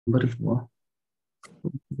I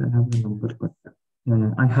have your number, but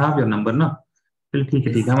I have your number ना. चल ठीक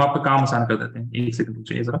है हम आपका काम आसान कर देते हैं. एक सेकंड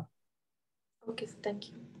रुकिए जरा. Okay, thank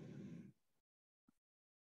you.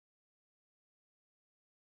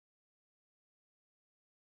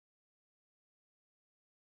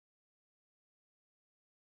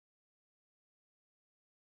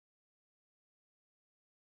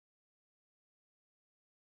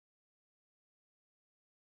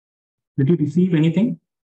 Did you receive anything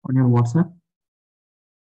on your WhatsApp?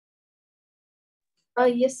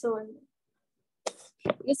 Yes, sir.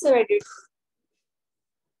 Yes, sir, I did.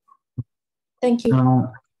 Thank you.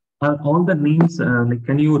 All the names, like,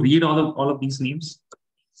 can you read all of these names?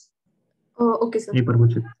 Okay, sir.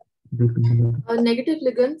 Negative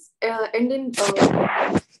ligands end in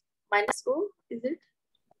minus O, is it?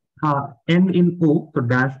 End in O, so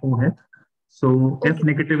dash O है. So okay. F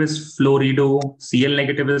negative is fluorido, Cl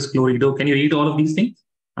negative is chlorido. Can you read all of these things?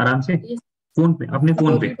 आराम से. Yes. Phone पे, अपने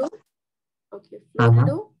phone पे. Okay.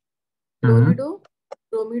 Fluorido, chlorido,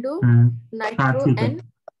 bromido, nitro, and.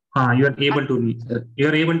 You are able to read. You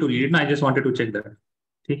are able to read it. I just wanted to check that.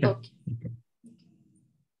 ठीक है. Okay.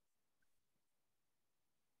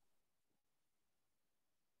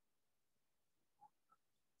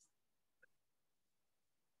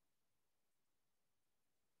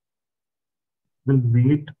 Will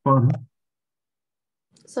wait for.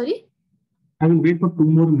 Sorry? I will wait for 2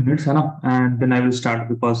 more minutes, and then I will start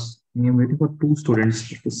because I am waiting for 2 students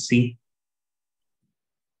to see.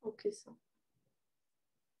 Okay, sir.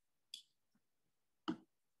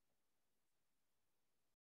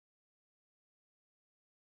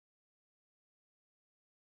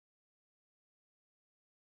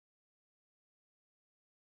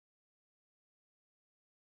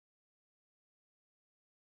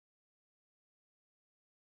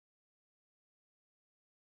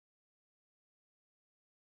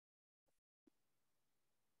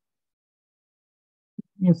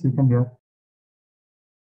 Yes, you can hear.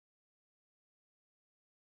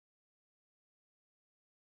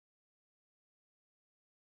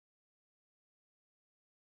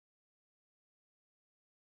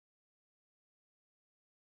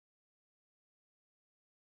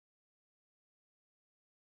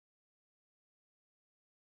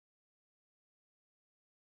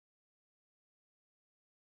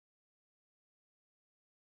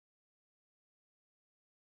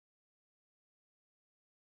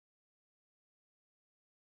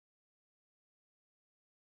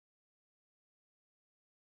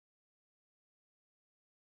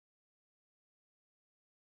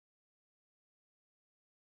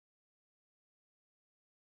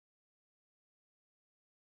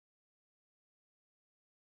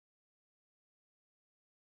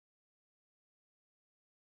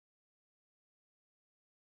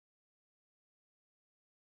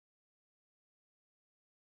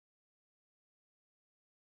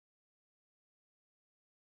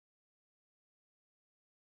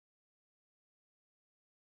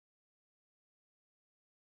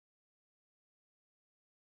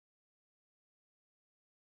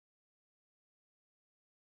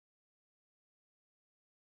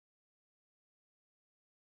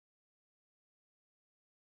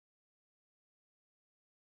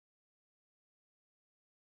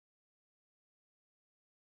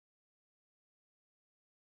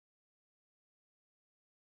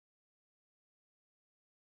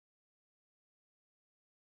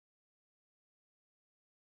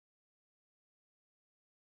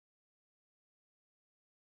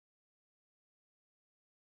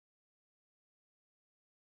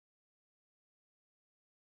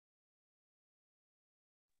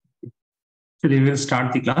 So we will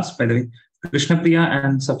start the class. By the way, Krishna Priya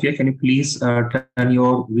and Safia, can you please turn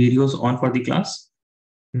your videos on for the class?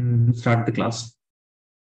 Start the class.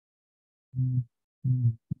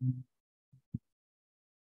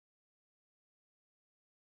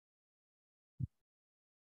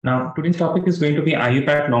 Now, today's topic is going to be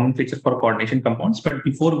IUPAC nomenclature for coordination compounds. But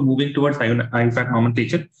before moving towards IUPAC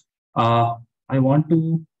nomenclature, I want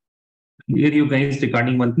to clear you guys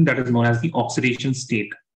regarding one thing that is known as the oxidation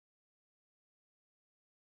state.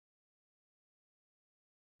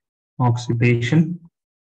 Oxidation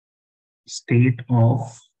state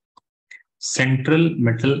of central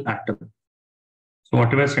metal atom. So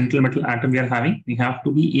whatever central metal atom we are having, we have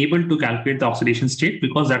to be able to calculate the oxidation state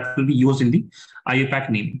because that will be used in the IUPAC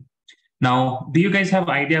naming. Now, do you guys have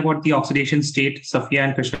idea about the oxidation state, Safia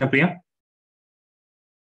and Krishna Priya?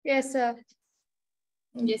 Yes, sir.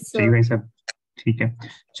 Yes, sir. So you guys have. Okay.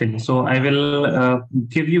 So I will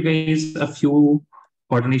give you guys a few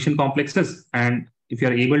coordination complexes, and if you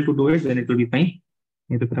are able to do it, then it will be fine.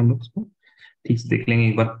 ठीक से देख लेंगे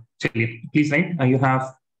एक बार. चलिए, please write. You have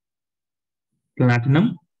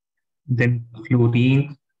platinum, then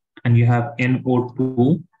chlorine, and you have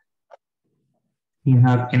NO2. You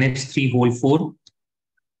have NH3 whole 4,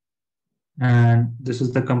 and this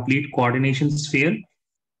is the complete coordination sphere,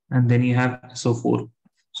 and then you have SO4.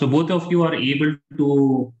 So both of you are able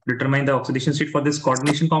to determine the oxidation state for this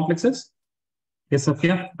coordination complexes. Yes,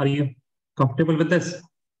 Safia, are you comfortable with this?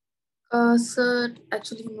 Sir,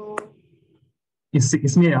 actually no.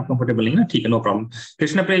 इसमें आप comfortable नहीं ना? ठीक है, no problem.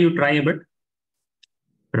 Krishna Priya, you try a bit,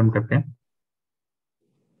 फिर हम करते हैं.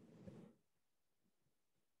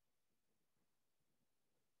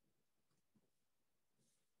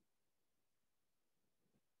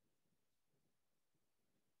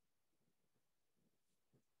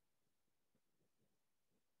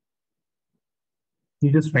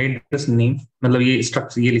 You just write this name, मतलब ये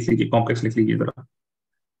स्ट्रक्चर ये लिख लीजिए, कॉम्प्लेक्स लिख लीजिए जरा.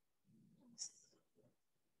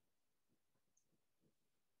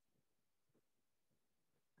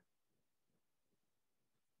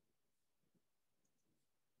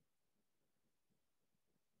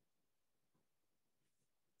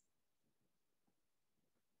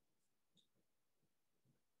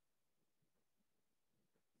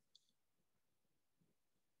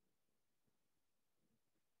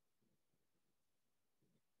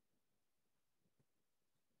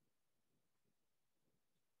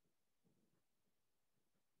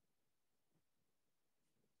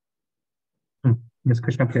 Yes,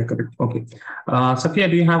 Krishna, clear, correct. Okay. Safia,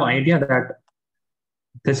 do you have idea that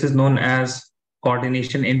this is known as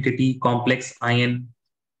coordination entity, complex ion,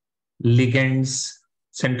 ligands,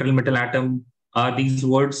 central metal atom? Are these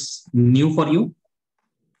words new for you?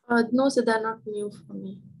 No, sir, they're not new for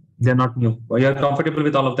me. They're not new. You are comfortable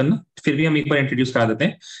with all of them? Na? फिर भी हम एक बार introduce करा देते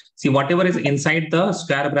हैं. See, whatever is inside the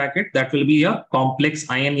square bracket, that will be a complex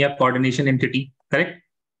ion या coordination entity. Correct?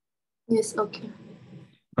 Yes, okay.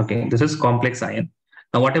 Okay, this is complex ion.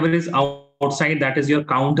 Now, whatever is outside, that is your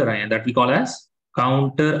counter ion that we call as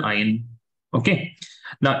counter ion. Okay.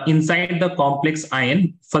 Now, inside the complex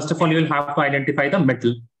ion, first of all, you will have to identify the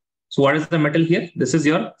metal. So what is the metal here? This is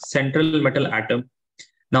your central metal atom.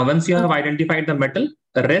 Now, once you have identified the metal,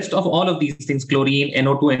 the rest of all of these things, chlorine,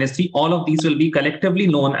 NO2, NH3, all of these will be collectively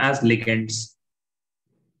known as ligands.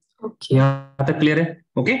 Okay. Yeah, that clear?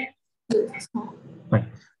 Okay. Yes. Right.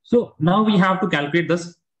 So now we have to calculate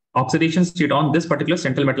this oxidation state on this particular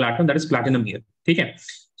central metal atom, that is platinum here. ठीक है.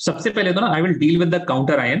 सबसे पहले तो ना I will deal with the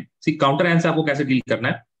counter ion. See, counter ion से आपको कैसे deal करना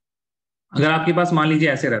है? अगर आपके पास मान लीजिए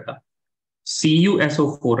ऐसे रहता,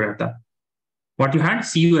 CuSO4 रहता. What you had?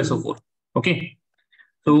 CuSO4. Okay.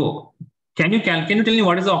 So can you tell me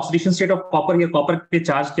what is the oxidation state of copper here? Copper पे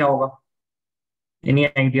charge क्या होगा? Any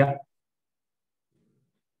idea?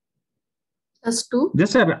 +2.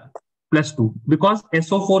 Just a +2, because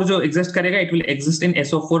SO4 जो exist करेगा, it will exist in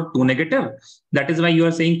SO4 2 negative. That is why you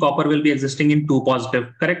are saying copper will be existing in 2 positive.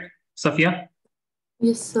 Correct, Safia?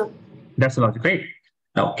 Yes, sir. That's the logic, right?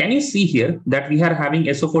 Now, can you see here that we are having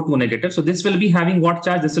SO4 2 negative? So this will be having what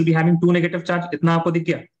charge? This will be having 2 negative charge. इतना आपको दिख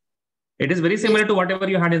गया? It is very similar to whatever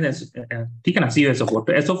you had in ठीक है ना, CuSO4.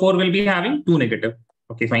 So SO4 will be having 2 negative.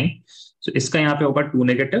 Okay, fine. So इसका यहाँ पे होगा 2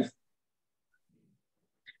 negative.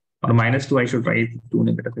 Or -2, I should write 2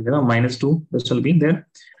 negative. -2, this will be there.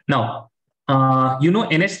 Now, you know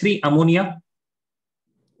NH3 ammonia?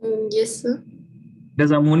 Yes, sir.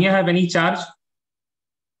 Does ammonia have any charge?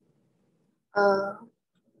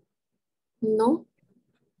 No.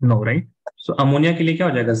 No, right? So ammonia के लिए क्या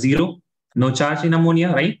हो जाएगा? 0. No charge in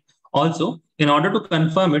ammonia, right? Also, in order to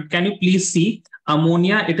confirm it, can you please see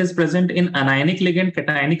ammonia? It is present in anionic ligand,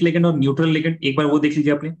 cationic ligand और neutral ligand. एक बार वो देख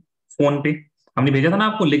लीजिए अपने फोन पे. हमने भेजा था ना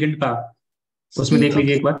आपको ligand का, उसमें देख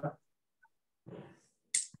लीजिए एक बार.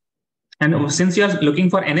 And since you are looking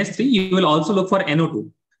for NH3, you will also look for NO2.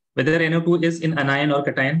 Whether NO2 is in anion or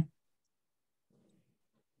cation.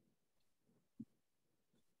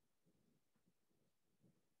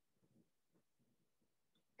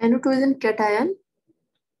 NO2 is in cation.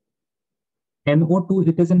 NO2,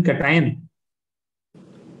 it is in cation.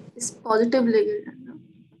 It's positive ligand.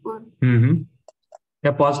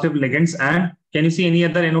 Yeah, positive ligands. And can you see any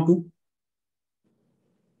other NO2?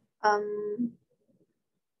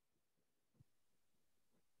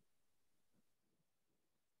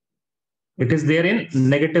 It is there in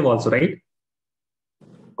negative also, right?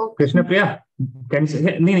 Okay. Krishna Priya, can you see?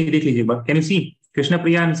 नहीं देख लीजिए बार. Can you see? Krishna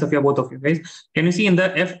Priya and Safia, both of you guys. Can you see in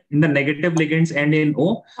the F, in the negative ligands and in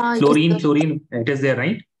O, chlorine, yes, chlorine, it is there,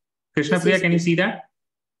 right? Krishna yes, Priya, yes, can you see that?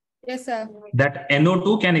 Yes, sir. That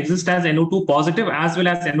NO2 can exist as NO2 positive as well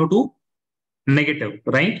as NO2 negative,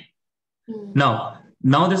 right?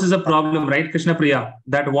 Now this is a problem, right, Krishna Priya?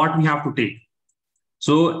 That what we have to take.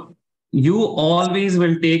 So you always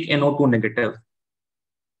will take NO2 negative.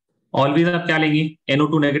 Always आप क्या लेंगे?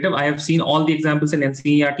 NO2 negative. I have seen all the examples in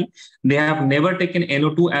NCERT. They have never taken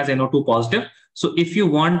NO2 as NO2 positive. So if you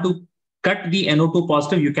want to cut the NO2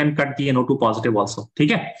 positive, you can cut the NO2 positive also.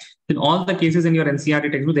 ठीक है? In all the cases in your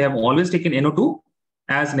NCERT textbook, they have always taken NO2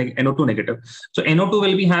 as NO2 negative. So NO2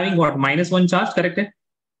 will be having what? -1 charge, correct?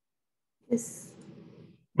 Yes.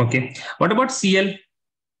 Okay. What about Cl?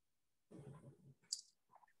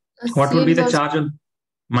 What would be the charge on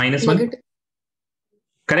 -1?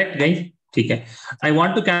 Correct, guys? ठीक है. I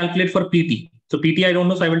want to calculate for PT. So PT I don't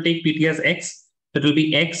know, so I will take PT as X. So it will be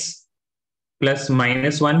X plus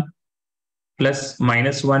 -1 plus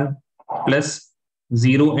 -1 plus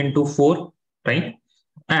 0 into 4, right?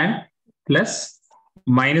 And plus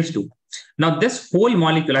 -2. Now this whole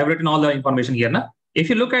molecule, I've written all the information here. Na? If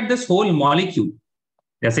you look at this whole molecule,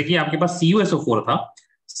 जैसे कि आपके पास CuSO4 था,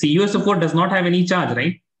 CuSO4 does not have any charge,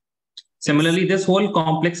 right? Similarly, this whole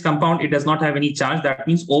complex compound, it does not have any charge. That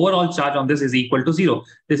means overall charge on this is equal to 0.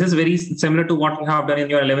 This is very similar to what you have done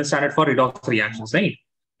in your 11th standard for redox reactions, right?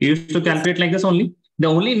 You used to calculate like this only. The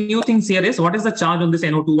only new things here is what is the charge on this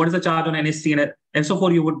NO2, what is the charge on NH3 and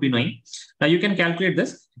SO4 you would be knowing. Now you can calculate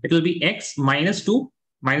this. It will be X -2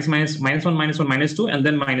 -1 -2 and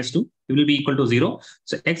then -2. It will be equal to 0.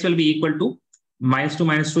 So X will be equal to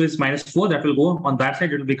 -2 is -4. That will go on that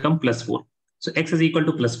side. It will become +4. So X is equal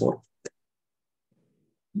to +4.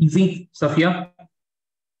 Easy, Safia?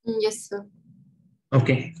 Yes, sir.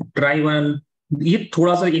 Okay, try one. ये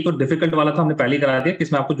थोड़ा सा एक और difficult वाला था, हमने पहले करा दिया,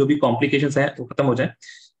 इसमें आपको जो भी कॉम्प्लिकेशंस है वो खत्म हो जाए.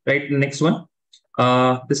 Right, next one.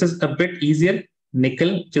 This is a bit easier. निकल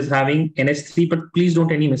which is having NH3, but please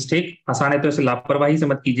don't any mistake. आसान है तो ऐसे लापरवाही से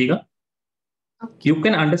मत कीजिएगा. You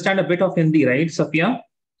can understand a bit of Hindi, right, Safia?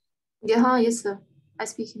 Yeah, yes, sir. I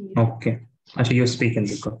speak Hindi. Okay. अच्छा, you speak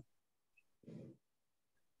Hindi.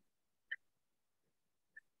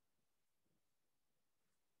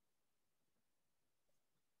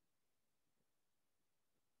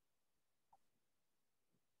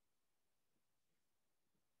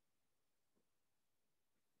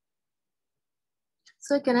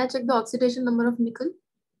 Sir, can I check the oxidation number of nickel?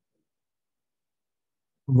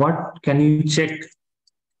 What can you check?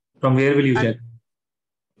 From where will you check?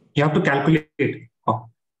 You have to calculate. Oh,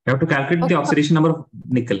 you have to calculate the oxidation number of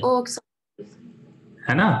nickel. Oh, sorry.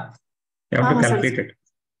 है ना? You have to calculate it.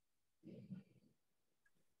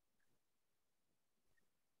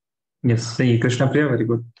 Yes, see, Krishna Priya, very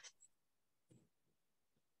good.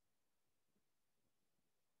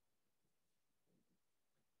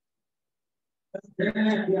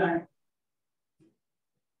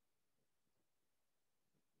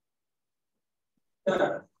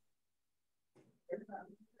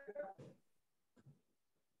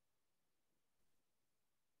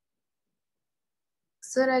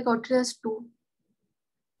 Sir, I got it as 2.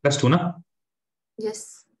 +2, na?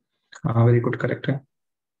 Yes. Very good, correct.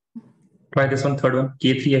 Try this one, third one.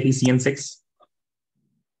 K3FeCN6.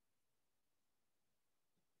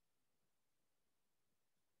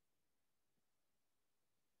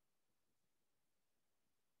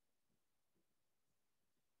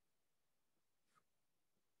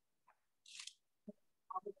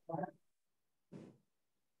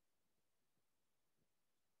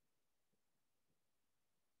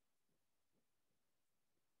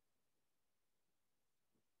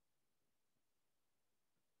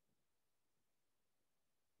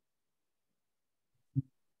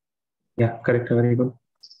 Yeah, correct. Very good.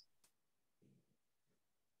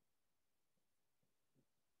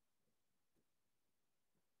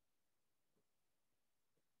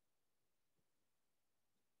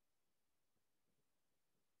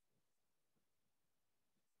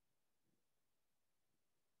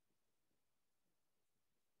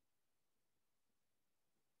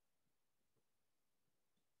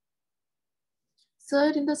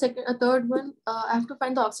 Sir, in the third one, I have to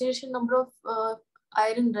find the oxidation number of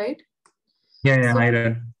iron, right? Yeah, So-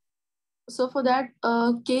 iron. So for that,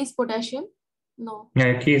 K is potassium? No.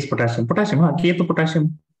 Yeah, K is potassium. Potassium, हाँ, K तो potassium.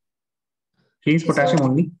 K is potassium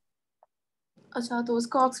only. अच्छा, तो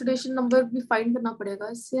उसका oxidation number भी find करना पड़ेगा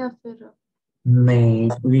इससे या फिर?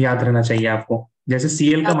 नहीं, याद रहना चाहिए आपको. जैसे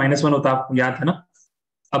Cl का -1 होता है, आपको याद है ना?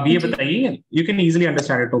 अब ये बताइए, you can easily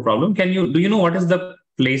understand it, no problem. Do you know what is the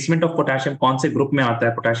placement of potassium? कौन से ग्रुप में आता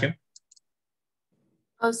है potassium?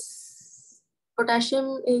 Potassium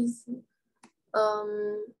is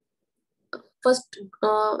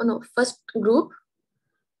first group.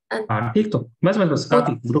 हाँ, ठीक तो बस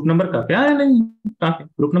काफी. ग्रुप नंबर काफी. हाँ, नहीं काफी.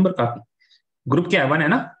 ग्रुप नंबर काफी. ग्रुप क्या है? 1 है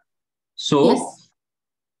ना? So Yes.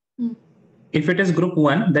 if it is group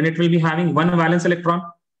 1, then it will be having 1 valence electron.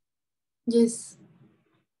 Yes.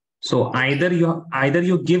 So either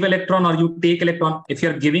you give electron or you take electron. If you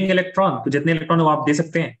are giving electron, तो जितने electron हो आप दे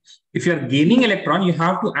सकते हैं. If you are gaining electron, you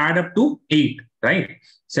have to add up to 8, right?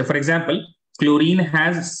 So for example, chlorine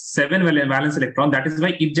has 7 valence electron. That is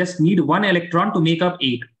why it just need 1 electron to make up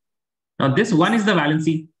 8. Now this 1 is the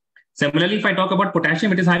valency. Similarly, if I talk about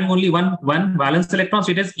potassium, it is having only one valence electron,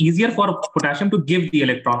 so it is easier for potassium to give the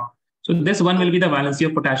electron. So this one will be the valency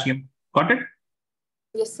of potassium. Got it?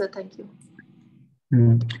 Yes, sir. Thank you.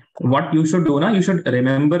 What you should do now, you should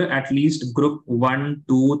remember at least group 1,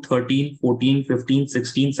 2, 13, 14, 15,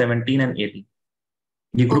 16, 17 and 18.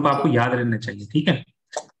 ये group आपको याद रहना चाहिए, ठीक है?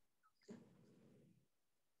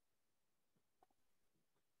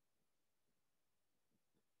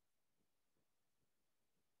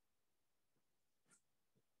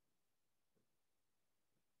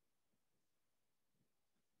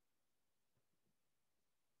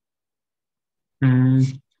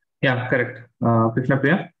 Yeah, correct. Krishna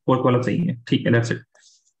Priya, fourth वाला सही है, ठीक है, that's it.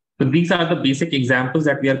 So these are the basic examples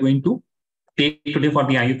that we are going to take today for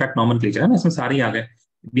the IUPAC nomenclature, है ना? इसमें सारे आ गए.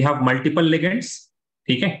 We have multiple ligands,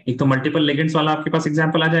 ठीक है? एक तो multiple ligands वाला आपके पास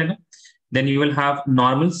example आ जाएगा. Then you will have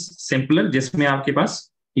normals, simpler, जिसमें आपके पास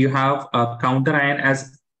you have a counter ion as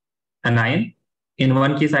anion. In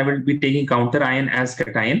one case, I will be taking counter ion as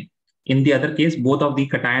cation. In the other case, both of the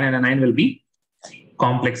cation and anion will be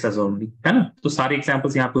complexes only, है ना? तो सारे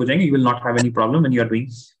examples यहाँ पे हो जाएंगे. You will not have any problem when you are doing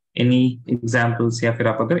any examples या फिर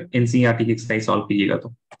आप अगर NCERT की exercise solve कीजिएगा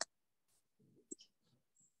तो.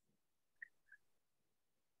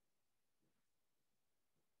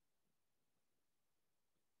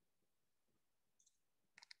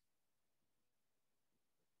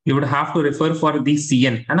 You would have to refer for the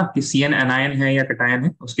CN, है ना? कि CN anion है या cation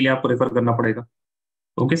है, उसके लिए आपको refer करना पड़ेगा.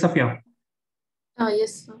 Okay, Safia?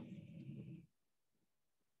 Yes, sir.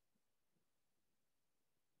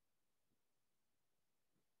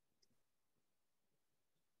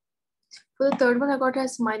 For the third one, I got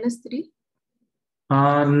as -3.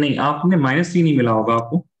 नहीं, आपने -3 नहीं मिला होगा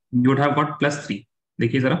आपको. You would have got +3.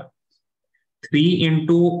 देखिए जरा, 3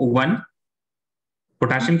 into 1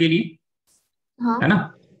 पोटेशियम के लिए, है ना?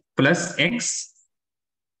 +x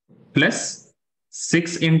plus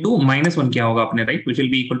 6 into -1 क्या होगा अपने, right? Which will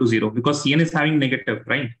be equal to 0 because CN is having negative,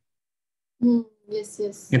 right? Yes,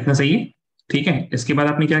 yes. इतना सही है, ठीक है. इसके बाद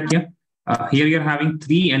आपने क्या किया? Here you are having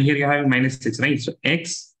 3 and here you are having -6, right? So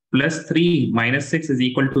x plus 3 minus 6 is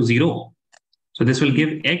equal to 0. So this will give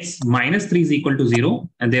x minus 3 is equal to 0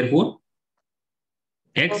 and therefore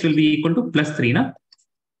x will be equal to +3 ना?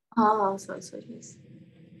 हाँ, sorry, yes.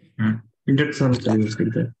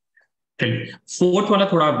 चलिए, fourth वाला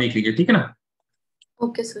थोड़ा आप देख लीजिए, ठीक है ना?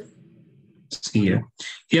 Okay, sir. Here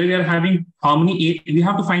we are having how many we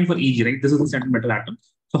have to find for Ag, right? This is the central metal atom.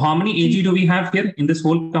 So how many Ag do we have here in this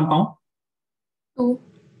whole compound?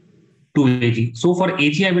 2 Ag. So for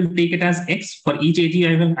Ag I will take it as x. For each Ag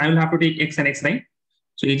I will have to take x and x, right?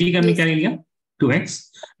 So Ag का हमने क्या ले लिया?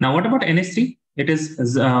 2x. Now what about NH3? It is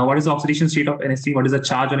what is the oxidation state of NH3? What is the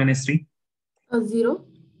charge on NH3? 0.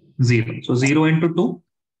 0. So 0 into 2.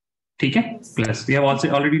 ठीक है? Plus we have also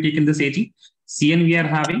already taken this Ag. Cn we are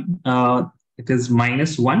having it is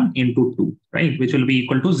 -1 into 2, right? Which will be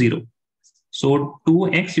equal to 0. So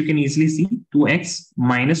 2x you can easily see 2x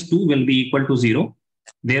minus 2 will be equal to 0.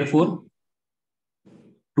 Therefore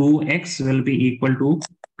 2x will be equal to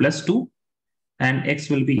 +2 and x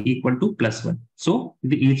will be equal to +1. So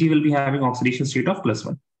the Ag will be having oxidation state of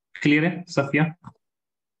 +1. Clear है Safia?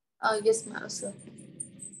 Yes, ma'am, sir.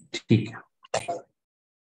 ठीक है.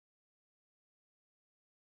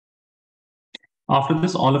 After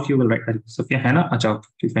this, all of you will write. Sophia, है ना? अच्छा,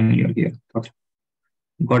 finally you're here.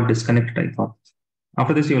 Got disconnected, I thought.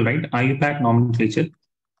 After this, you will write IUPAC nomenclature.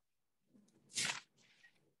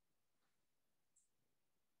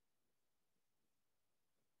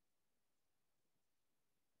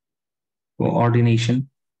 Coordination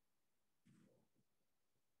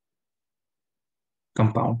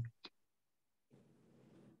compound.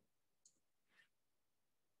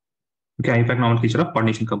 Okay, IUPAC nomenclature of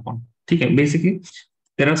coordination compound. ठीक है, basically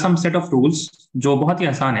there are some set of rules जो बहुत ही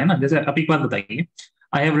आसान है ना. जैसे आप एक बात बताइए,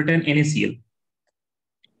 I have written NaCl.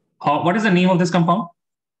 What is the name of this compound?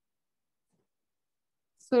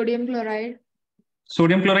 Sodium chloride.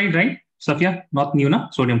 Sodium chloride, right? Safia, not new ना?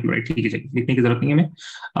 Sodium chloride. ठीक है, लिखने की जरूरत नहीं है हमें.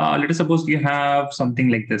 Let us suppose you have something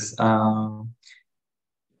like this.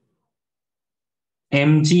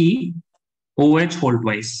 MgOH whole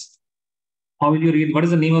twice. How will you read? What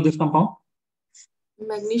is the name of this compound?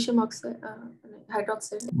 Magnesium oxide,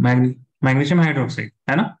 hydroxide. Magnesium hydroxide,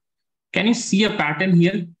 है ना? Can you see a pattern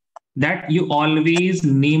here that you always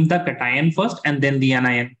name the cation first and then the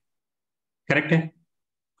anion? Correct है?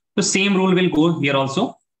 So same rule will go here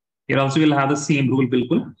also. Here also we'll have the same rule.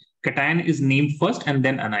 Bilkul. Cation is named first and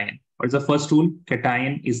then anion. What is the first rule?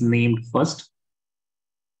 Cation is named first.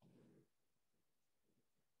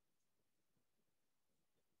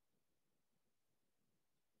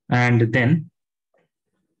 And then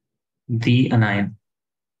the anion.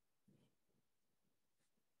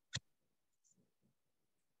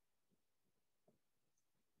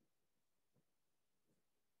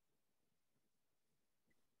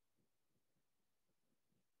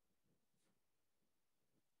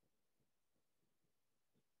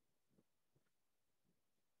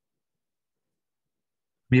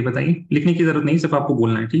 ये बताइए, लिखने की जरूरत नहीं, सिर्फ आपको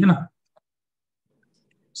बोलना है, ठीक है ना?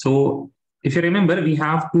 So if you remember, we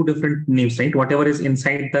have two different names, right? Whatever is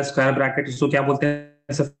inside the square bracket, इसको क्या बोलते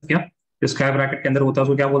हैं? सब क्या स्क्वायर ब्रैकेट के अंदर होता है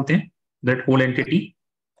उसको क्या बोलते हैं? That whole entity.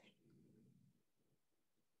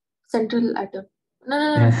 Central atom. No.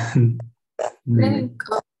 नहीं.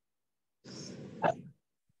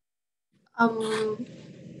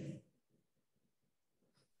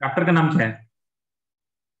 चैप्टर का नाम क्या है?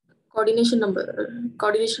 Coordination number.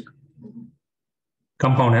 Coordination.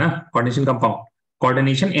 कंपाउंड है ना, कोऑर्डिनेशन कंपाउंड,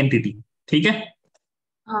 कोऑर्डिनेशन एंटिटी, ठीक है?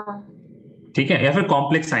 हाँ. ठीक है, या फिर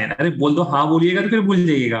कॉम्प्लेक्स आयन. अरे बोल दो, हाँ बोलिएगा तो फिर भूल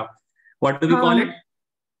जाइएगा. What do we call it?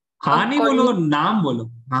 हाँ नहीं बोलो, नाम बोलो.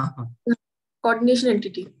 हाँ हाँ, कोऑर्डिनेशन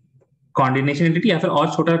एंटिटी. कोऑर्डिनेशन एंटिटी, या फिर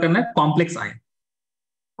और छोटा करना है complex ion.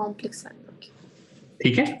 Complex ion, okay.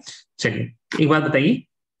 ठीक है, चलिए एक बात बताइए,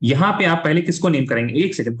 यहाँ पे आप पहले किसको नेम करेंगे?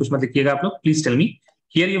 एक सेकंड, कुछ मत लिखिएगा आप लोग, please tell me.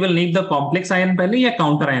 Here you will name the complex ion पहले या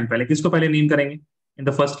काउंटर आयन पहले? किसको पहले नेम करेंगे in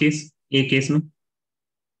the first case? A case में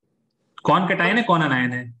कौन कैटायन है, कौन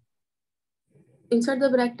अनायन है? Inside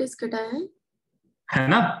the bracket is cation है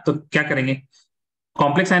ना, तो क्या करेंगे?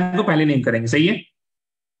 कॉम्प्लेक्स आयन को पहले नेम करेंगे, सही है?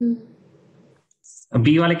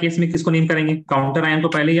 बी वाले केस में किसको नेम करेंगे? काउंटर आयन को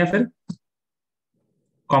पहले या फिर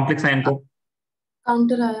कॉम्प्लेक्स आयन को?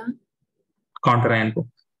 Counter ion. काउंटर आयन को.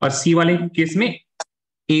 और सी वाले केस में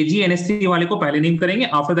AgNH3 वाले को पहले नेम करेंगे,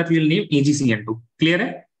 after that we will name AgCN2. Clear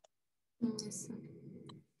है?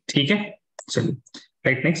 ठीक है, चलिए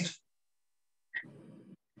राइट. Next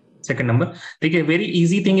second number. देखिए, very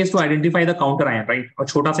easy thing is to identify the counter ion, right? और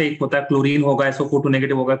छोटा सा एक होता है, क्लोरीन होगा, SO4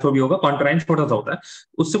 नेगेटिव होगा, तो भी होगा. काउंटर आयन छोटा सा होता है,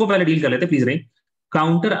 उससे को पहले डील कर लेते हैं please. Right,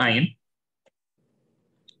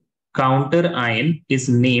 counter ion is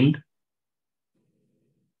named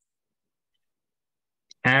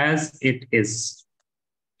as it is.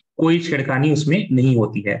 कोई छेड़खानी उसमें नहीं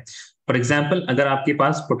होती है. फॉर एग्जाम्पल, अगर आपके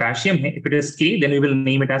पास पोटेशियम है, if it is K, then we will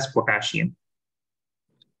name it as potassium,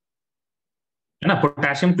 है ना?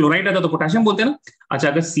 पोटेशियम क्लोराइड रहता तो पोटेशियम बोलते हैं ना. अच्छा,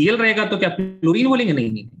 अगर Cl रहेगा तो क्या क्लोरीन बोलेंगे?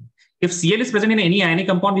 नहीं. If Cl is present in any ionic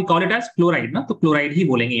compound, we call it as chloride ना, तो क्लोराइड ही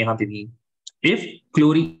बोलेंगे यहाँ पे भी.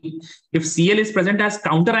 if Cl is present as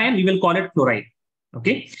counter ion, we will call it chloride.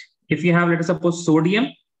 Okay, if you have, let us suppose, sodium,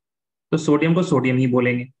 तो sodium को sodium ही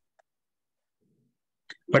बोलेंगे.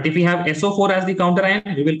 But if we have SO4 as the counter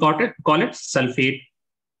ion, we will call it sulfate.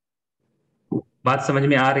 बात समझ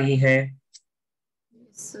में आ रही है?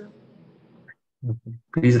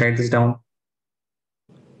 Please write this down.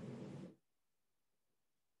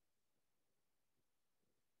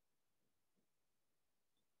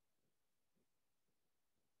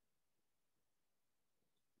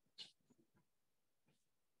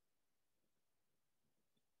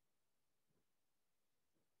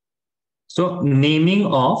 So naming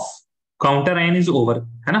of counter ion is over,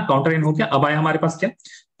 है ना? काउंटर आयन हो गया. अब आया हमारे पास क्या?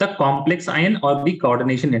 द कॉम्प्लेक्स आयन और the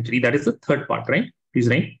coordination entity, that is the third part, right? Please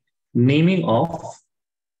right, naming of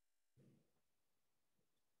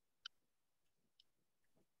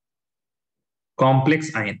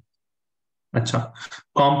complex ion. अच्छा,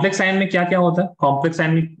 कॉम्प्लेक्स आयन में क्या क्या होता है? कॉम्प्लेक्स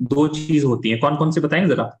आयन में दो चीज होती है, कौन कौन से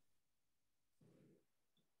बताएंगे जरा?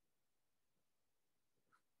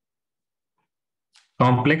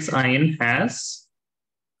 Complex ion has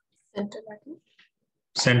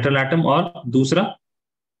central atom और दूसरा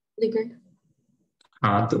लिगेंड.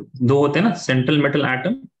 हाँ, तो दो होते हैं ना, सेंट्रल मेटल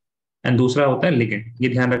एटम एंड दूसरा होता है लिगेंड. ये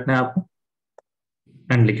ध्यान रखना है आपको,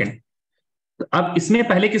 एंड लिगेंड. तो अब इसमें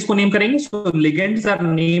पहले किसको नेम करेंगे? सो ligands are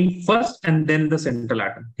name first and then the central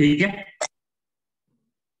atom. ठीक है,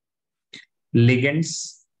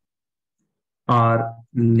 ligands are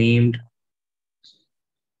named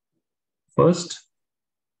first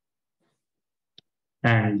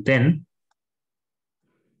and then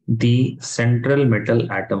the central metal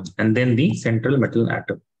atom, and then the central metal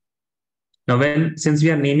atom. Now since we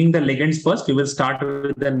are naming the ligands first, we will start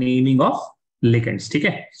with the naming of ligands. ठीक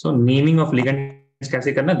है, so naming of ligands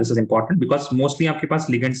कैसे करना? This is important because mostly आपके पास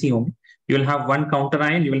ligands ही होंगे. You will have one counter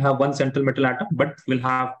ion, you will have one central metal atom, but you will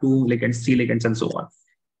have 2 ligands, 3 ligands and so on.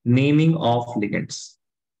 Naming of ligands.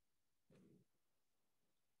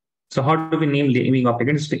 So how do we name naming of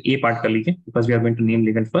ligands? Just A part kar lijiye, because we are going to name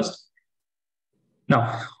ligand first. Now,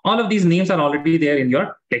 all of these names are already there in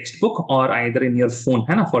your textbook or either in your phone,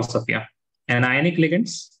 है ना, for Sophia. Anionic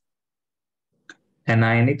ligands.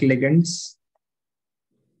 Anionic ligands.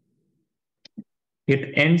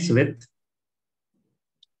 It ends with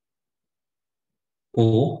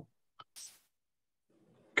O.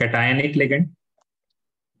 Cationic ligand.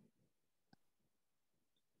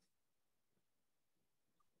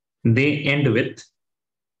 They end with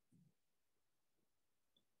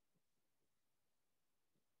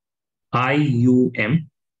IUM.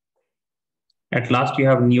 At last, you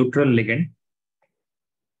have neutral ligand.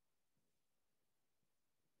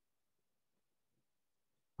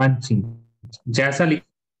 Unchanged. जैसा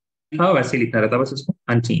लिखा हो वैसे लिखना रहता है बस इसको,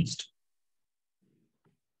 unchanged.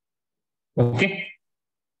 Okay,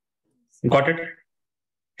 got it?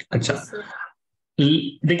 अच्छा,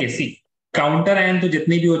 देखिए सी काउंटर आयन तो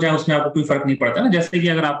जितने भी हो जाए उसमें आपको कोई फर्क नहीं पड़ता ना. जैसे कि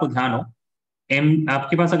अगर आपको ध्यान हो एम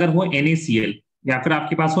आपके पास अगर हो NaCl या फिर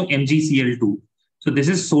आपके पास हो MgCl2, so this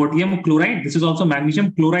is sodium chloride, this is also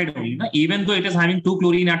magnesium chloride only na? Even though it is having 2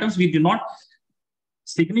 chlorine atoms, we do not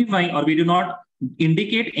signify or we do not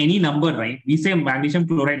indicate any number, right? We say magnesium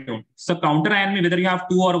chloride only. So counter ion, whether you have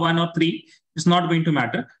 2 or 1 or 3, it's not going to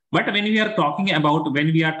matter. But when we are talking about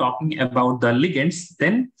the ligands,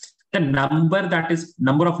 then the number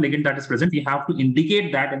of ligand that is present, we have to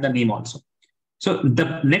indicate that in the name also. So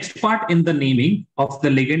the next part in the naming of the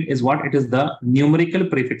ligand is what? It is the numerical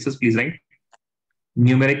prefixes, please write.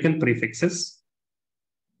 Numerical prefixes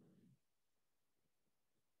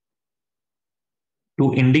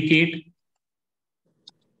to indicate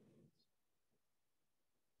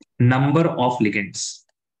number of ligands.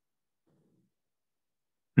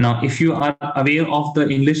 Now, if you are aware of the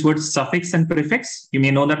English words suffix and prefix, you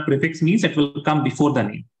may know that prefix means it will come before the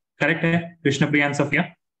name. Correct है Krishna Priya and Sophia?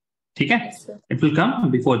 ठीक है? It will come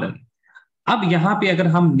before the name. अब यहाँ पे अगर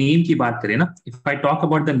हम name की बात करें ना, if I talk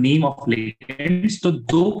about the name of ligands, तो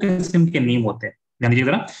दो किस्म के नेम होते हैं. ध्यान दीजिए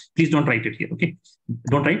जरा. Please don't write it here, okay?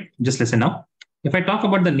 Don't write. Just listen now. If I talk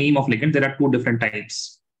about the name of ligand, there are two different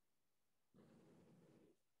types.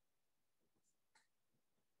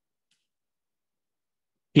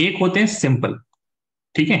 एक होते हैं सिंपल,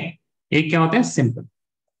 ठीक है? एक क्या होते हैं simple,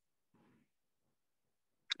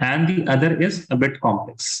 and the other is a bit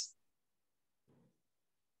complex.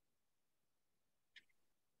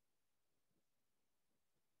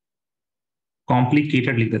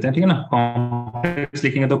 Complicated लिख देते हैं, ठीक है ना. कॉम्प्लेक्स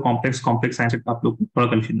लिखेंगे तो कॉम्प्लेक्स साइंस आप लोग थोड़ा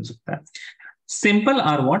कंफ्यूजन हो सकता है. Simple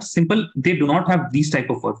are what? Simple, they do not have this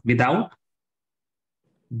type of word without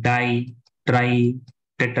die, try,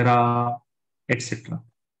 tetra, etc.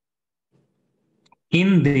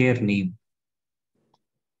 in their name.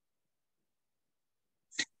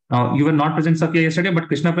 Now, you were not present Sakia yesterday, but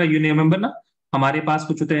Krishna Priya, you remember ना, हमारे पास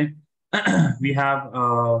कुछ होते हैं. We have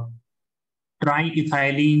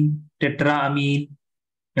triethylene, tetraamine.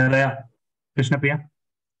 याद आया कृष्ण प्रिया?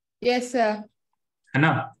 Yes, sir. है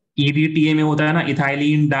ना. EDTA में होता है ना,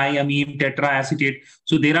 ethylene, diamine, tetraacetate.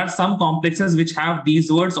 So there are some complexes which have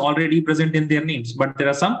these words already present in their names, but there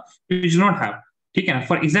are some which do not have. ठीक है ना.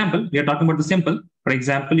 For example, we are talking about the simple. For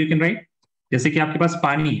example, you can write जैसे कि आपके पास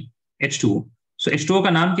पानी है H2O. So H2O का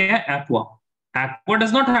नाम क्या है? Aqua. Aqua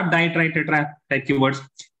does not have di, tri, tetra type के words.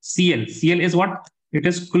 Cl is what? It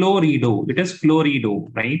is chlorido. It is chlorido,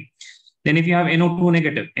 right? Then if you have NO2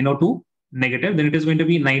 negative, then it is going to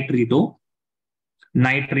be nitrito,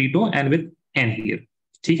 and with N here.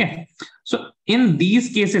 ठीक है. So in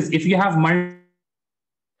these cases, if you have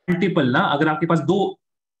multiple ना, अगर आपके पास दो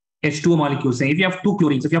H2O molecules हैं, if you have 2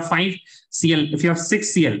 chlorines, if you have 5 Cl, if you have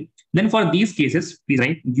 6 Cl, then for these cases, please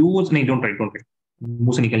write, don't write.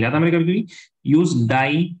 मुंह से निकल जाता मेरे कभी. Use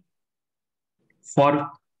di for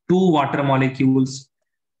 2 water molecules.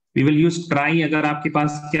 We will use tri अगर आपके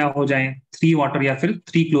पास क्या हो जाए 3 water या फिर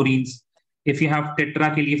 3 chlorines. If you have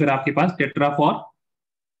tetra के लिए फिर आपके पास tetra for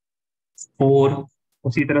 4.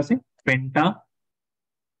 उसी तरह से penta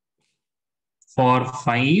for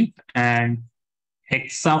 5 and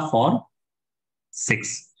hexa for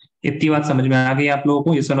 6. इतनी बात समझ में आ गई आप लोगों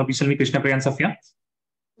को? ये ऑफिशियल में कृष्णा प्रिया Safia?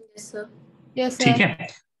 Yes, sir. Yes, sir. ठीक है.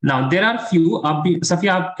 Now there are few. आप भी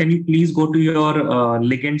सफिया, आप can you please go to your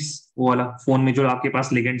ligands, वो वाला फोन में जो आपके पास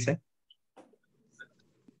ligands है,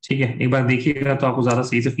 ठीक है, एक बार देखिएगा तो आपको ज्यादा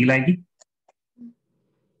सही से फील आएगी.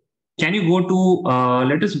 Can you go to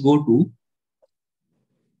let us go to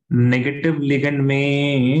negative ligand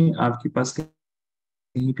में आपके पास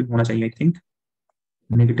कहीं पे होना चाहिए. आई थिंक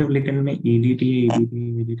नेगेटिव लिगेंड में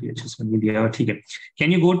एडीटी अच्छे से नहीं दिया. ठीक है.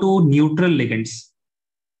 Can you go to neutral ligands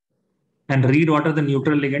and read what are the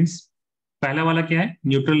neutral ligands? पहला वाला क्या है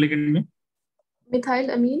न्यूट्रल लिगेंड में? मिथाइल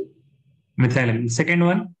अमीन, मिथाइल अमीन। Second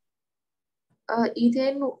one?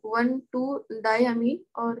 इथेन 1,2 डाइअमीन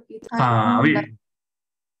और इथाइल हाँ, अभी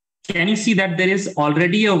can you see that there is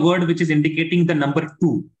already a word which is indicating the number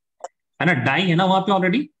 2, है ना? डाई है ना वहां पे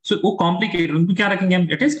ऑलरेडी, सो वो कॉम्प्लिकेटेड, उनको क्या रखेंगे हम?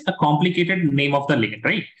 It is a complicated name of the ligand,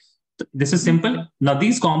 right? This is simple. Now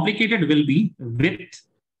these complicated will be with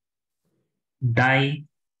die,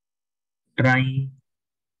 try,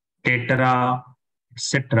 tetra,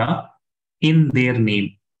 etc. in their name.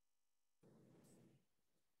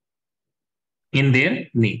 In their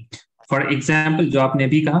name. For example, जो आपने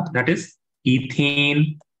अभी कहा, that is ethane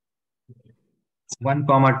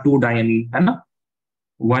 1,2 diamine, है ना?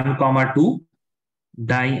 1,2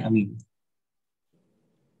 diamine,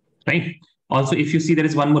 right? Also, if you see there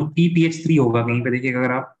is one more PPH3 होगा कहीं पे, देखिएगा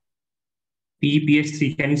अगर आप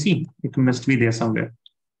PPH3, can you see? It must be there somewhere.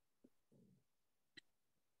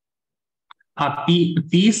 हाँ,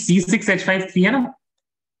 PC6H5 है ना?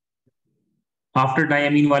 After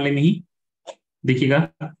diamine वाले में ही देखिएगा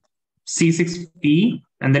C6P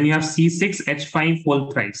and then you have C6H5 whole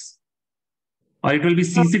thrice, or it will be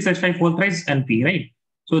C6H5 whole thrice and P, right?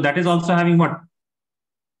 So that is also having what?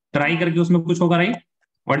 Try करके उसमें कुछ होगा, right?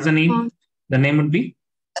 What is the name? The name would be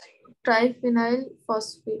triphenyl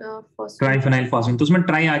phosphate. triphenyl phosphine. तो उसमें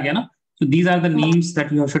try आ गया ना? So these are the names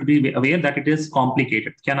that you should be aware that it is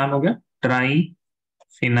complicated. क्या नाम हो गया?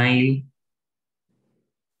 Triphenyl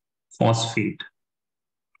phosphate.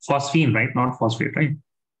 Phosphine, right? Not phosphate, right?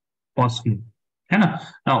 Phosphine. है ना?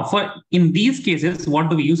 Now, for in these cases, what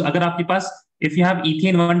do we use? अगर आपके पास, if you have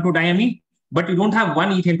ethane 1,2 diamine, but you don't have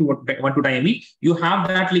one ethane 1,2 diamine, you have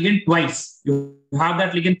that ligand twice. You have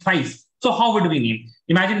that ligand thrice. So how would we name?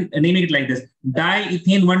 Imagine naming it like this: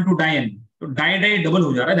 diethane 1,2 diamine. So di double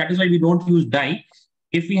हो जा रहा है. That is why we don't use di.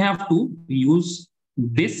 If we have to, we use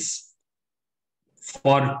this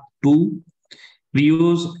for 2. We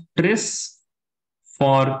use tris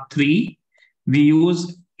for 3. We use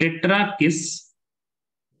tetrakis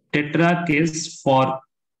for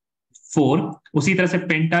 4. उसी तरह से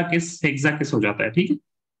पेंटाकिस हेक्साकिस हो जाता है, ठीक है?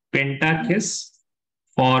 पेंटाकिस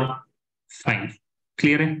फॉर 5.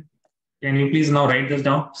 क्लियर है? Can you please now right this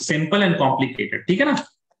down? Simple and complicated, ठीक है ना?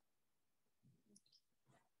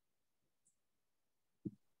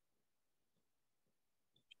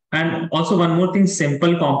 And also one more thing,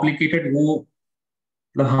 simple complicated वो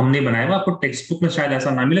मतलब हमने बनाया हुआ, आपको टेक्स्ट बुक में शायद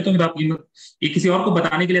ऐसा ना मिले, तो फिर आप ये किसी और को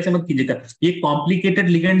बताने के लिए ऐसा मत कीजिएगा। ये कॉम्प्लिकेटेड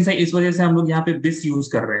लिगेंड्स है, इस वजह से हम लोग यहाँ पे दिस यूज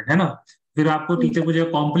कर रहे हैं, है ना? फिर आपको टीचर पूछेगा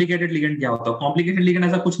कॉम्प्लिकेटेड लिगेंड क्या होता है? कॉम्प्लिकेटेड लिगेंड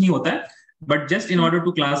ऐसा कुछ नहीं होता है, but just in order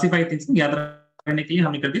to classify things याद रखने के लिए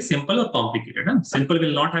हमने कर दिया सिंपल और कॉम्प्लिकेटेड, है। Simple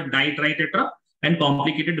will not have di tri tetra and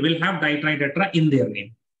complicated will have di tri tetra in their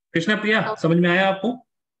name. Krishna प्रिया, समझ में आया आपको?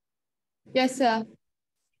 Yes, sir.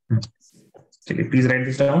 चलिए please right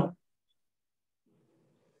this down.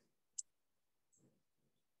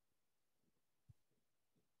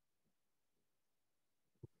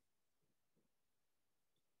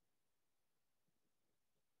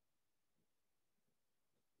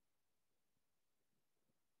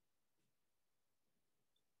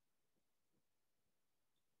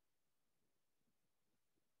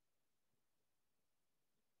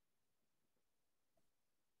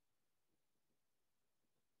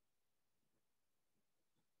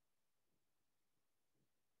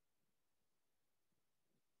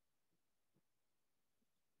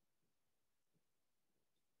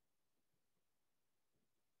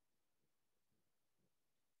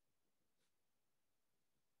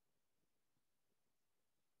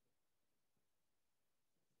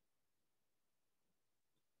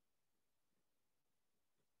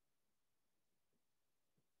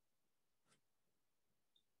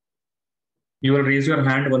 You will raise your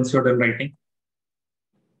hand once you're done writing.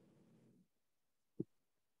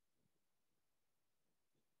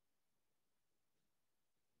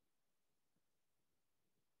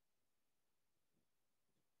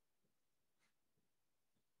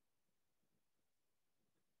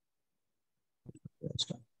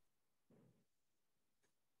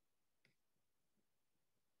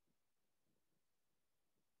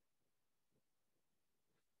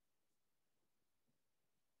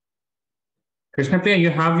 Krishna Priya, you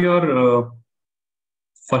have your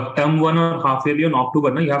for term 1 or half yearly on October,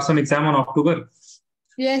 no? You have some exam on October.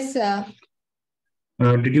 Yes, sir.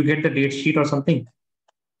 Did you get the date sheet or something?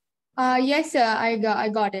 Yes, sir. I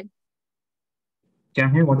got it.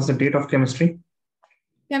 What is the date of chemistry?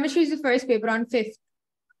 Chemistry is the first paper on 5th.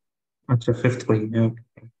 Achha, 5th ko hi.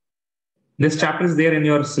 Okay. This chapter is there in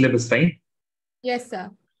your syllabus, right? Yes, sir.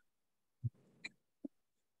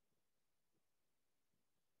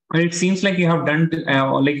 It seems like you have done,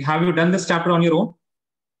 have you done this chapter on your own?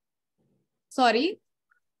 Sorry?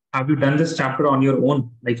 Have you done this chapter on your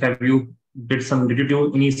own? Like, did you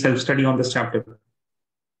do any self-study on this chapter?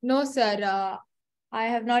 No, sir. I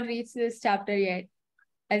have not reached this chapter yet,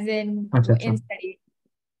 as in Achha. study.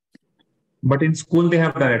 But in school, they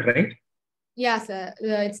have done it, right? Yeah, sir.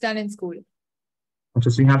 It's done in school. So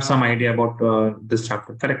you have some idea about this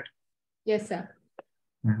chapter, correct? Yes, sir.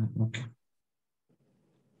 Okay.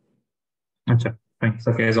 Achha. Fine.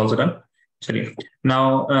 Sophia is also done.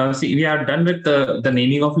 Now, see, we are done with the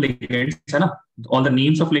naming of ligands. All the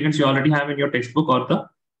names of ligands you already have in your textbook or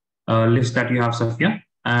the list that you have, Sophia.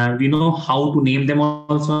 And we know how to name them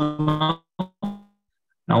also now.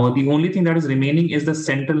 Now, the only thing that is remaining is the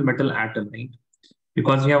central metal atom, right?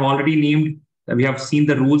 Because we have already named, we have seen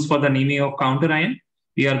the rules for the naming of counter ion.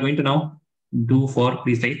 We are going to now do for,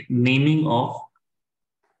 please write, naming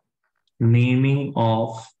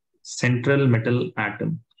of central metal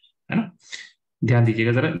atom. ध्यान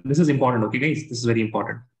दीजिएगा जरा. This is important, okay, guys? This is very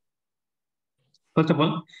important. First of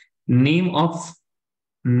all, name of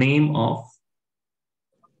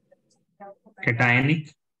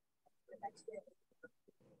cationic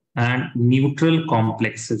and neutral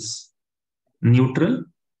complexes. Neutral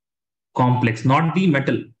complex, not the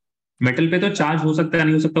metal. Metal पे तो charge हो सकता है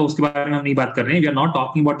नहीं हो सकता उसके बारे में हम नहीं बात कर रहे हैं. We are not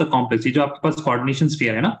talking about the complex. ये जो आपके पास कोऑर्डिनेशन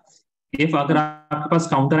स्फीयर है ना, इफ अगर आपके पास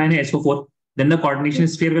काउंटर आयन है SO4, then the coordination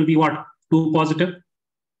sphere will be what? 2 positive,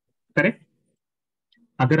 correct?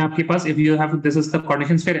 अगर आपके पास, if you have, this is the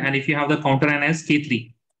coordination sphere, and if you have the counter ion as K3,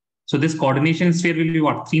 so this coordination sphere will be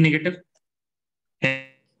what? 3 negative.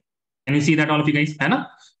 Can you see that, all of you guys? है ना?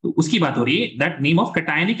 तो उसकी बात हो रही है, that name of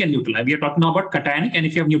cationic and neutral. We are talking now about cationic, and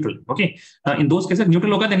if you have neutral, okay, in those cases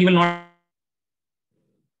neutral होगा, then you will not,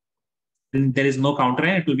 there is no counter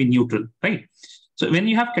ion, it will be neutral, right? So when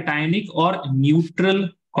you have cationic or neutral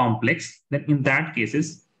complex, then in that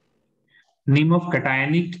cases, name of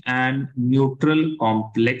cationic and neutral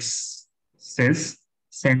complex says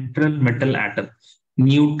central metal atom.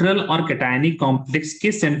 Neutral or cationic complex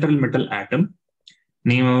के central metal atom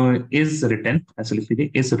name is written, actually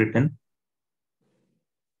is written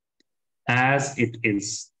as it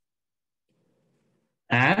is.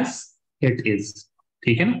 As it is.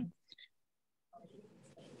 ठीक है ना?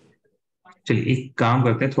 चलिए एक काम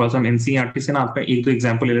करते हैं, थोड़ा सा हम NCERT से ना आपका एक दो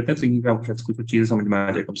एग्जांपल ले लेते हैं, तो इनकी आपको शायद कुछ चीजें समझ में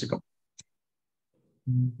आ जाए कम से कम.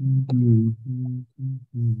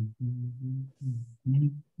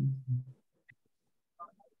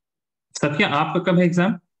 सत्या, आपका कब है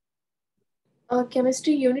एग्जाम?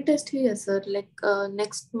 केमिस्ट्री यूनिट टेस्ट ही है सर, लाइक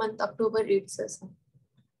नेक्स्ट मंथ अक्टूबर 8 से सर.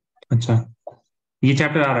 अच्छा, ये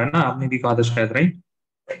चैप्टर आ रहा है ना, आपने भी कहा था शायद, राइट?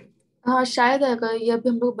 हाँ शायद आएगा, ये अभी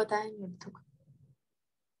हम लोग बताया नहीं अभी तक.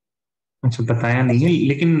 अच्छा, बताया नहीं है,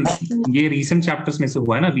 लेकिन ये रीसेंट चैप्टर्स में से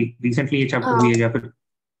हुआ है ना, अभी रिसेंटली ये चैप्टर हुई है या फिर?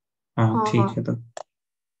 हाँ ठीक है, तो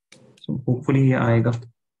होपफुली ये आएगा.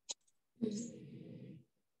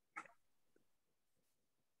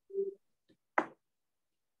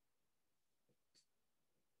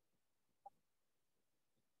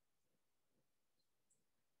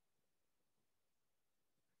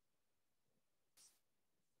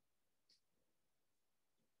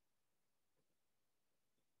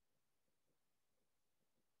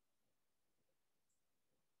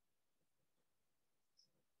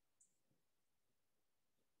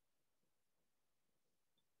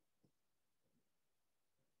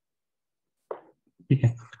 ठीक है,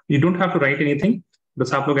 you don't have to right anything,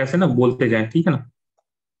 बस आप लोग ऐसे ना बोलते जाएं, ठीक है ना?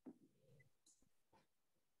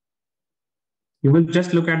 You will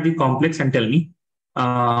just look at the complex and tell me.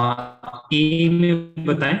 ए में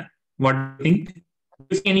बताएं, what do you think? Do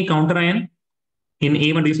you see any counter ion in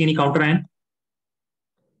A1? Do you see any counter ion?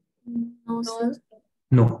 No sir.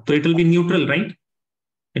 No, तो it will be neutral, right?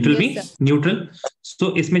 It will be neutral.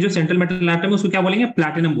 सो इसमें जो central metal atom है उसको क्या बोलेंगे?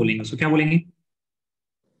 Platinum बोलेंगे. उसको क्या बोलेंगे?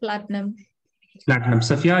 Platinum. Platinum.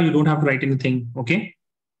 Safia, you don't have to right anything, okay?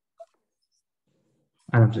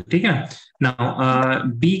 आराम से, ठीक है. नाउ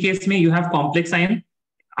बी केस में यू हैव कॉम्प्लेक्स आयन.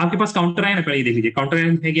 आपके पास काउंटर आयन है, पहले देख लीजिए काउंटर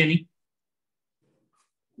आयन है क्या नहीं?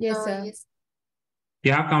 Yes, sir.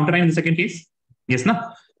 You have counter ion in the second case? Yes, na?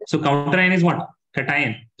 So counter ion is what?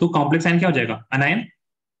 Cation. तो complex ion क्या हो जाएगा? Anion.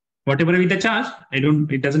 Whatever be the charge,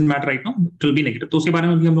 it doesn't matter right now. It will be negative. तो उसके बारे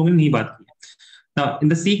में भी हम लोगों ने नहीं बात की. Now in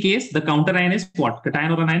the C case, the counter ion is what?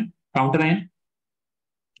 Cation or anion? Counter ion.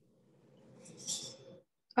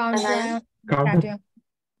 Counter ion. Counter.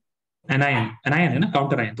 Anion. Anion है ना?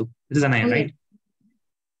 Counter ion. तो this is anion, right?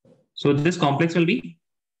 So this complex will be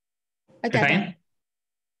cation.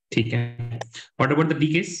 ठीक है. What about the D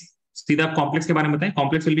case? सीधा complex के बारे में बताएं.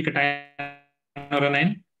 कॉम्प्लेक्स विल बी कैटायन और anion?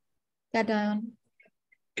 Cation.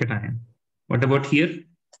 cation. What about here?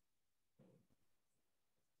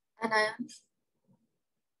 Anion.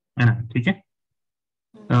 Anion. Okay.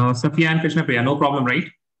 Safiya and Krishna Priya, no problem, right?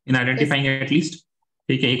 In identifying at least.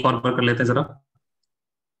 ठीक है, एक और बार कर लेते हैं जरा.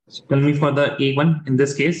 Tell me for the A1 in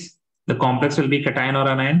this case, the complex will be cation or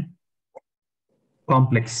anion?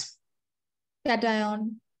 Complex.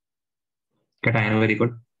 Cation. Cation, very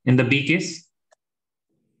good. In the B case?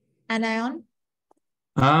 Anion.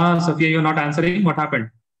 Safiya, you're not answering. What happened?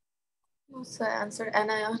 No, sir, I answered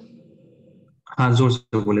anion. हाँ जोर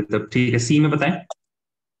से बोले तब. ठीक है, C में बताएं.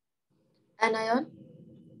 Anion.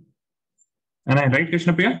 Anion, right,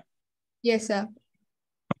 Krishna Priya? Yes, sir.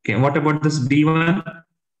 Okay, what about this B1?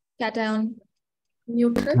 Cation.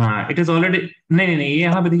 Neutral. हाँ, it is already. नहीं, ये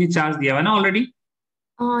यहाँ पे देखिए चार्ज दिया हुआ है ना already.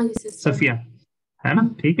 Yes, yes, sir. Safia है ना,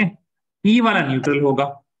 ठीक है. E वाला न्यूट्रल होगा.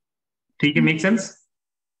 ठीक है, मेक सेंस.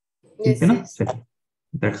 ठीक है ना, चलिए,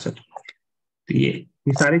 दैट्स इट. तो ये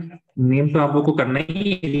सारे नेम तो आप लोग को करना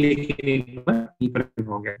ही है, लेकिन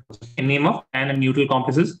हो गया. Name of N neutral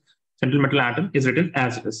complexes central metal atom is written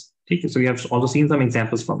as it is. ठीक है, so we have also seen some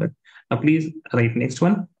examples from it. Now please write next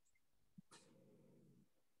one.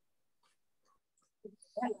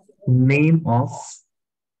 Name of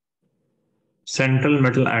central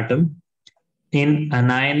metal atom in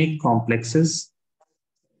anionic complexes.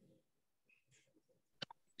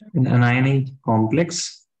 An anionic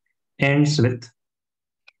complex ends with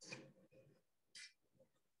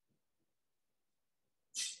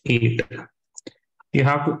 8. You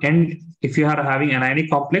have to end, if you are having an anionic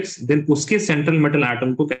complex, then उसके central metal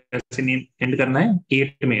atom को कैसे end करना है?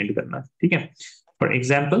 8 में end करना है. ठीक है. For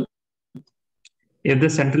example, if the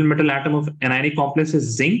central metal atom of an anionic complex is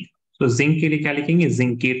zinc, so zinc के लिए क्या लिखेंगे?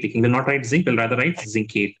 Zincate लिखेंगे. We'll not write zinc, we'll rather write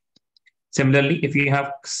zincate. Similarly, if you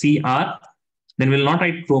have Cr, then we'll not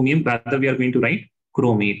write chromium, rather we are going to write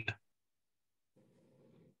chromate.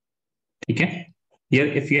 ठीक है. Here,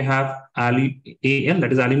 if you have Al,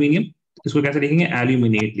 that is aluminium, इसको कैसे लिखेंगे?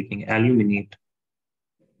 Aluminate लिखेंगे. Aluminate.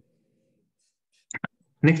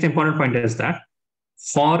 Next important point is that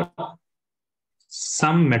for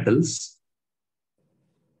some metals,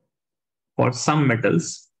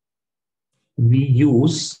 we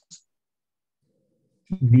use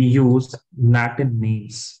Latin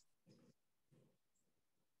names.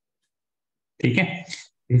 ठीक है.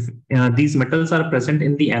 If these metals are present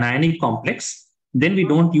in the anionic complex, then we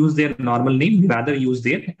don't use their normal name, we rather use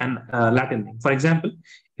their Latin name. For example,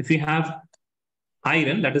 if we have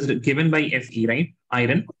iron, that is given by Fe, right?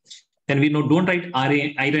 Iron, then we don't write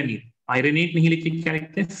ironate. Ironate नहीं लिखते, क्या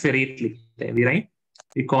लिखते हैं? Ferrate लिखते हैं.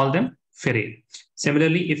 We call them ferrate.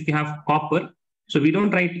 Similarly, if we have copper, so we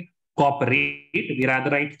don't write copperate, we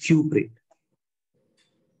rather write cuprate.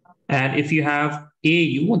 And if you have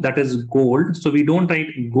Au, that is gold, so we don't write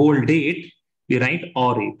goldate, we write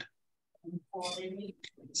aurate.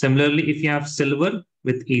 Similarly, if you have silver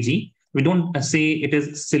with Ag, we don't say it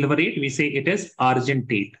is silverate, we say it is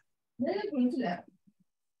argentate.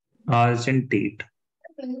 Argentate.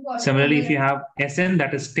 Similarly, if you have Sn,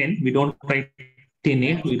 that is tin, we don't write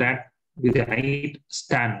tinate, we write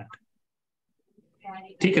stanate.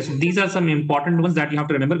 ठीक है. So these are some important ones that you have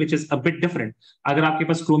to remember, which is a bit different. अगर आपके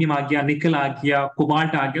पास chromium आ गया, निकल आ गया,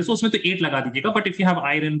 cobalt आ गया, so उसमें तो 8 लगा दीजिएगा. But if you have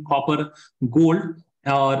iron, copper, gold,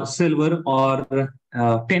 or silver, or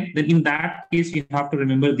tin, then in that case you have to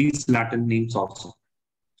remember these Latin names also.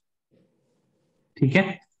 ठीक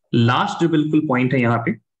है. Last जो बिल्कुल point है यहाँ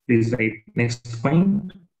पे, please write next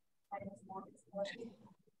point.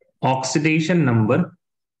 Oxidation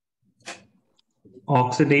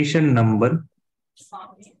number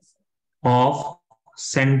of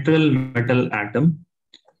central metal atom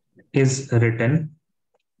is written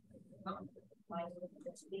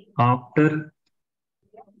after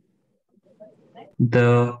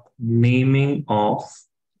the naming of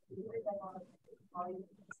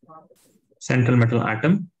central metal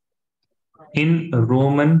atom in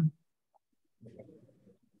Roman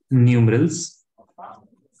numerals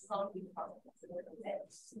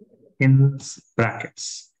in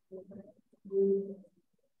brackets.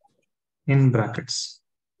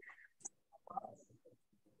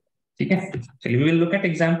 ठीक है. चलिए, we will look at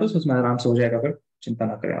examples, उसमें आराम से हो जाएगा, फिर चिंता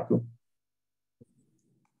ना करें आप लोग.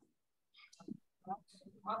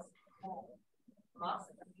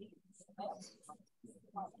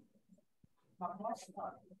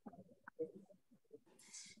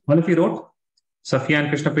 All of you wrote? Safiya and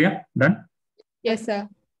Krishna Priya, done? Yes, sir.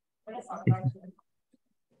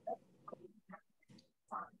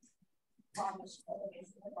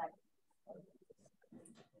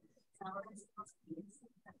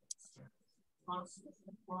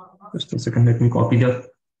 Just a second, let me copy the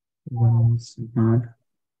ones we had.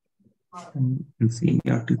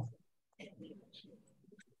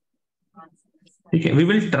 ठीक है, we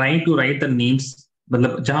will try to right the names,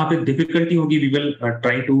 मतलब जहां पे डिफिकल्टी होगी we will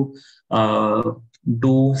try to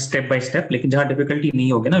do step by step, लेकिन जहां difficulty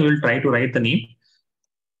नहीं होगी ना we will try to right the name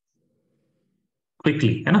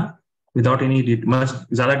quickly, है ना, विदाउट एनी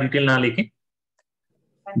ज्यादा डिटेल ना लेके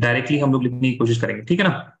डायरेक्टली हम लोग लिखने की कोशिश करेंगे, ठीक है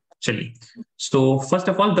ना। चलिए, so first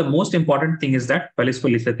of all the most important thing is that, पहले इसको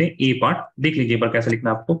लिख लेते हैं, ए पार्ट देख लीजिए पर कैसे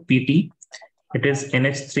लिखना आपको, PT it is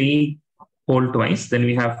NH3 whole twice, then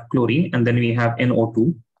we have chlorine and then we have NO2,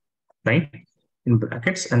 right, in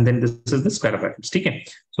brackets, and then this is the square brackets, ठीक है।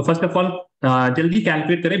 So first of all जल्दी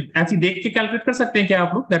कैलकुलेट करें, ऐसे देख के कैलकुलेट कर सकते हैं क्या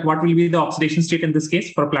आप लोग, that what will be the oxidation state in this case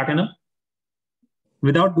for platinum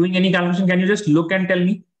without doing any calculation, can you just look and tell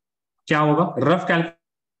me क्या होगा रफ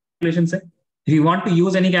कैलकुलेशन से, if you want to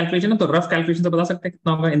use any calculation तो rough calculation से बता सकते हैं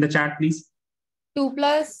कितना होगा, in the chat please। 2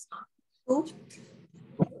 plus 2.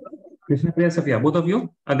 Krishna Priya, Safia, both of you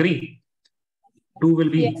agree 2 will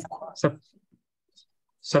be, Yes.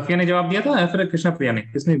 Safia ने जवाब दिया था या फिर कृष्णा प्रिया ने,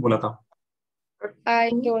 किसने बोला था? I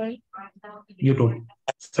told. You told.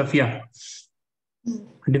 Safia,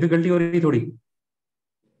 difficulty हो रही थोड़ी?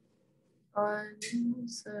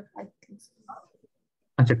 Sir I think so.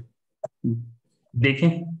 अच्छा देखें,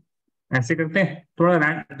 ऐसे करते हैं, थोड़ा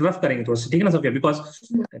रफ करेंगे थोड़ा सा, ठीक है ना सफिया, बिकॉज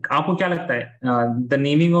आपको क्या लगता है the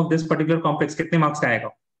naming of this particular complex कितने मार्क्स का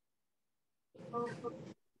आएगा?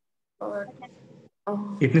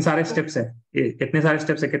 इतने सारे स्टेप्स है,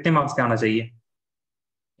 कितने मार्क्स का आना चाहिए?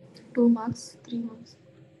 2 marks, 3 marks,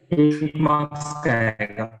 1 मार्क्स का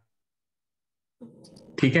आएगा,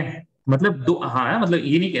 ठीक है, मतलब दो, हाँ मतलब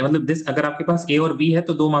ये नहीं कि मतलब दिस अगर आपके पास ए और बी है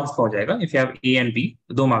तो 2 मार्क्स का हो जाएगा, if you have A and B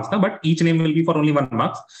 2 marks का, but each name will be for only 1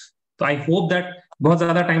 marks. तो आई होप दैट बहुत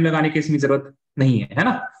ज्यादा टाइम लगाने की इसमें जरूरत नहीं है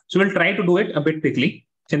ना, so will try to do it a bit quickly,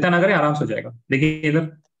 चिंता ना करें, आराम से हो जाएगा। देखिए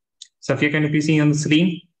इधर Safia, can you please see on the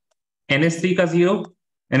screen, NH3 का 0,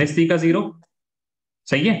 NH3 का 0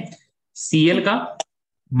 सही है, Cl का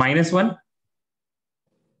 -1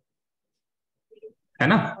 है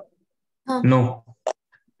ना, नो,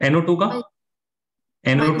 NO2 का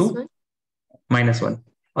NO2 -1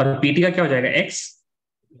 और PT का क्या हो जाएगा X।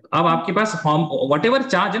 अब आपके पास फॉर्म वट एवर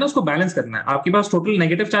चार्ज है ना उसको बैलेंस करना है, आपके पास टोटल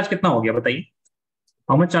नेगेटिव चार्ज कितना हो गया बताइए,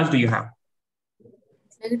 how much charge do you have?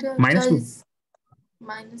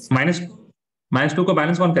 -2 को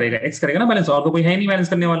बैलेंस कौन करेगा? X करेगा ना बैलेंस, और तो कोई है नहीं बैलेंस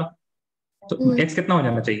करने वाला, तो X कितना हो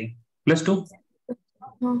जाना चाहिए?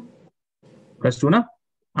 +2 ना,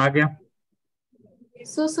 आ गया।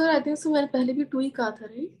 सर आई थिंक सो मैंने पहले भी 2 ही कहा था,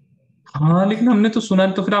 राइट? हाँ लेकिन हमने तो सुना,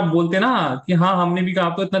 तो फिर आप बोलते ना कि हाँ हमने भी कहा,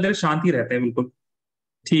 आप तो इतना देर शांति रहते हैं, बिल्कुल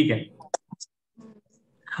ठीक है।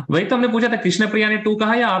 वही तो हमने पूछा था, कृष्ण प्रिया ने 2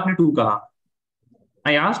 कहा या आपने 2 कहा?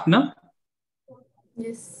 आई आस्क्ड ना।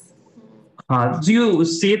 यस। हाँ, यू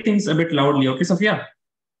से things a bit loudly, okay Safia?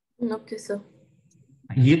 Okay sir.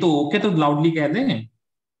 ये तो ओके तो लाउडली कह दें।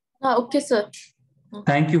 हाँ okay sir.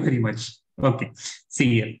 Thank you very much. Okay, see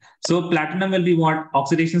here. So platinum will be what?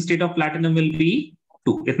 Oxidation state of platinum will be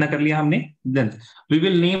 2. इतना कर लिया हमने. Then we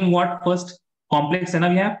will name what first? Complex है ना,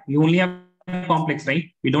 we only have complex, right?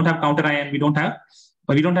 We don't have counter ion, we don't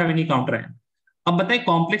have any counter ion. अब बताइए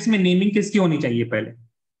complex में naming किसकी होनी चाहिए पहले?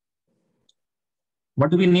 What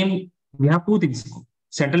do we name? We have 2 things: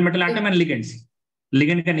 central metal atom and ligands.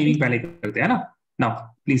 Ligand का naming पहले करते हैं ना. Now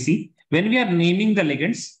please see, when we are naming the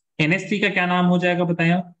ligands, NH3 का क्या नाम हो जाएगा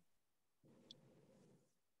बताएं आप?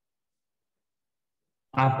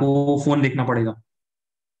 आपको फोन देखना पड़ेगा।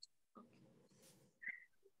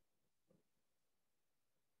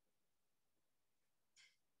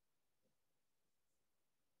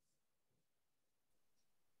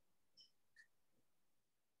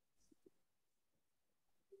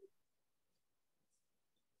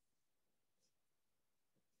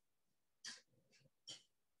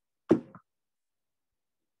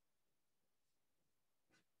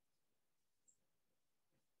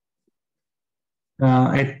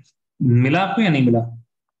 मिला आपको या नहीं मिला?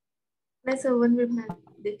 नहीं सर, 1 मिनट में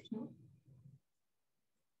देख रही हूँ।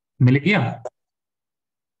 मिल गया?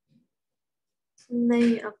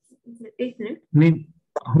 नहीं, अब 1 मिनट। नहीं,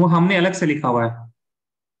 वो हमने अलग से लिखा हुआ है।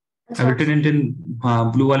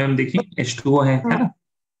 हाँ ब्लू वाले में देखिए H2O है ना?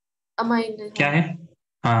 अमाइन क्या है?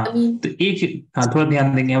 हाँ तो एक, हाँ थोड़ा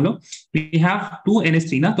ध्यान देंगे हम लोग। वी हैव 2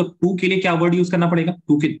 NH3 ना, तो 2 के लिए क्या वर्ड यूज करना पड़ेगा?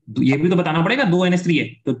 2 के ये भी तो बताना पड़ेगा, 2 NH3 है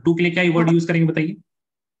तो 2 के लिए क्या वर्ड यूज करेंगे बताइए?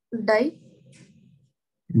 Die.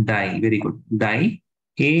 Die, very good, die,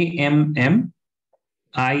 AMMINE,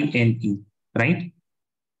 right,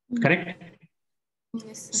 correct.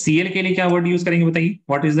 Cl के लिए क्या वर्ड यूज करेंगे बताइए?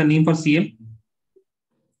 What is the name for Cl?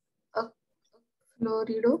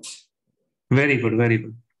 फ्लोरिडो। Very good, very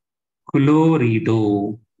good, क्लोरिडो।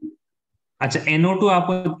 अच्छा, NO2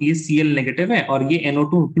 आपको ये Cl नेगेटिव है और ये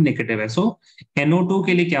NO2 भी नेगेटिव है, सो NO2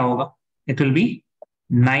 के लिए क्या होगा? It will be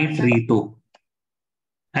नाइट्रीटो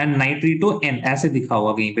and नाइट्रीटो N ऐसे दिखा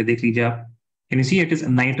हुआ कहीं पे, देख लीजिए आप। Can you see it is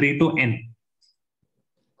नाइट्रीटो N?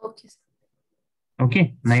 Okay, sir. Okay,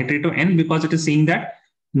 nitrate to N because it is saying that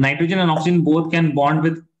nitrogen and oxygen both can bond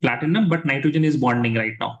with platinum, but nitrogen is bonding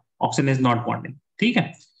right now. Oxygen is not bonding. ठीक है?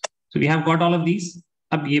 So we have got all of these.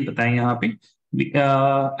 अब ये बताएं यहाँ पे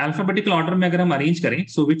alphabetical order में अगर हम अरेंज करें,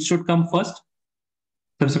 so which should come first?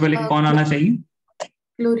 सबसे पहले कौन आना चाहिए?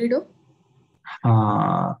 क्लोरिडो।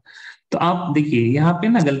 हाँ, तो आप देखिए यहाँ पे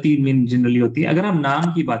ना गलती जनरली होती है अगर हम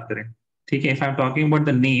नाम की बात करें। ठीक है, if I am talking about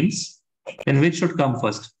the names, then which should come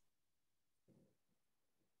first?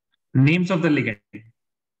 Names of the ligand.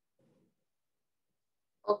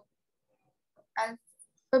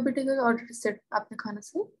 Alphabetical order set आपने खाना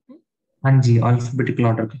से। हाँ जी, अल्फाबेटिकल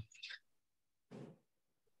ऑर्डर का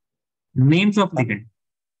नेम्स ऑफ लिगेंड।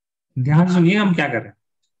 ध्यान से सुनिए हम क्या कर रहे हैं।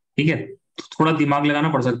 ठीक है, थोड़ा दिमाग लगाना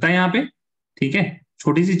पड़ सकता है यहाँ पे। ठीक है,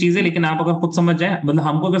 छोटी सी चीज है, लेकिन आप अगर खुद समझ जाए, मतलब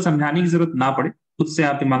हमको अगर समझाने की जरूरत ना पड़े, खुद से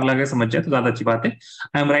आप दिमाग लगा के समझ जाए तो ज्यादा अच्छी बात है।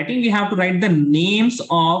 I am writing we have to right the names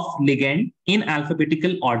of ligand in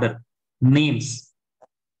alphabetical order. Names.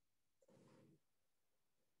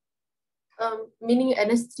 Meaning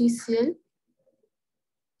NH3Cl।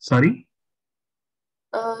 Sorry,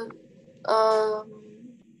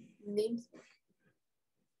 names.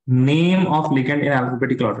 Name of ligand in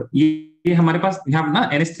alphabetical order. ये हमारे पास, यहाँ ना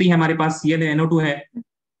NH3 है हमारे पास, Cl है, NO2 है।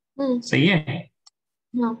 सही है,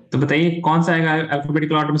 हाँ। तो बताइए कौन सा आएगा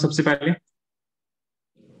अल्फाबेटिकल ऑर्डर में सबसे पहले?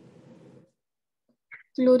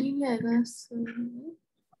 क्लोरीन आएगा।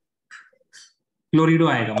 क्लोरिडो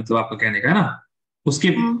आएगा, मतलब आपका कहने का है ना। उसके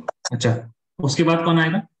अच्छा, उसके बाद कौन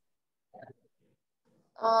आएगा?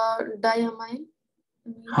 डायमाइन।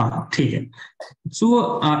 हाँ ठीक है। So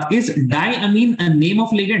is डाइअमीन a name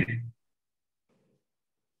of ligand?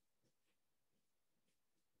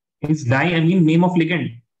 Is डाइअमीन name of ligand?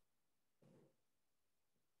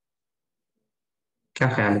 क्या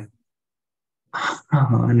ख्याल है? हाँ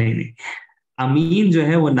हाँ, नहीं नहीं, अमीन जो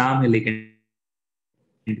है वो नाम है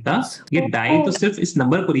लिगेंड का। ये डाई तो सिर्फ इस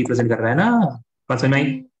नंबर को रिप्रेजेंट कर रहा है ना, बस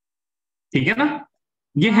नहीं। ठीक है ना,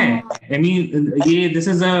 ये है। आई मीन ये दिस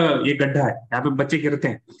इज अ, ये गड्ढा है, यहाँ पे बच्चे गिरते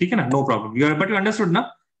हैं। ठीक है ना, no problem, you but you understood ना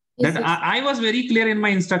that I was very clear in my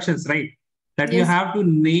instructions, right? That you have to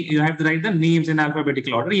you have to write the names in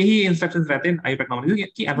alphabetical order. यही instructions रहते हैं IUPAC technology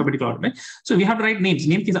की alphabetical order में. So we have to write names.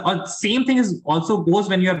 Name और same thing is also goes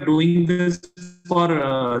when you are doing this for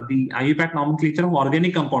the IUPAC nomenclature of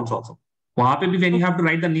organic compounds also. वहां पे भी when you have to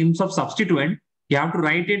write the names of substituent, you have to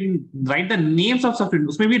write the names of substituent.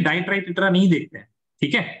 उसमें भी di tri tetra नहीं देखते हैं।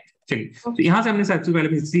 ठीक है, चलिए, तो यहाँ से हमने सबसे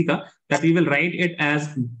पहले सीखा that we will write it as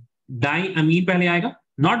diamine पहले आएगा,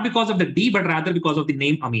 not because of the D, but rather because of the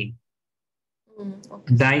name amine.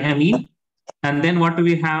 Okay. Diamine. And then what do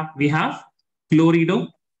we have? We have chlorido.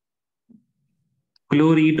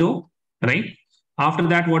 Chlorido, right? After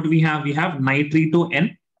that, what do we have? We have nitrito N.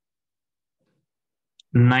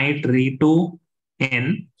 Nitrito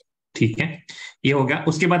N. ठीक है, ये हो गया।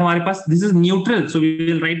 उसके बाद हमारे पास this is neutral, so we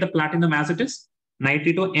will write the platinum as it is.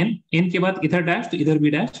 नाइट्रिटो N, N के बाद इधर डैश तो इधर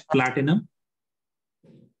भी dash, platinum.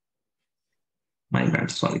 My bad,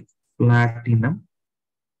 sorry, platinum.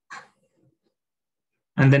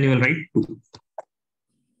 And then you will write 2.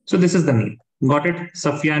 So this is the name. Got it?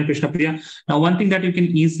 Safia and Krishnapriya. Now, one thing that you can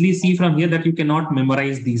easily see from here that you cannot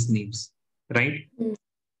memorize these names, right?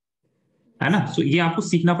 है ना? So ये आपको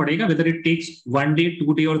सीखना पड़ेगा, whether it takes 1 day,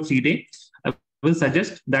 2 day or 3 day. I will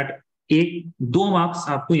suggest that 1-2 marks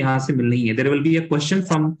आपको यहाँ से मिलने ही है. There will be a question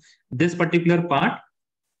from this particular part.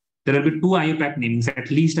 There will be 2 IUPAC namings at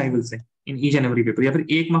least, I will say, in each and every paper. या फिर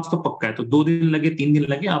 1 marks तो पक्का है, तो 2 दिन लगे 3 दिन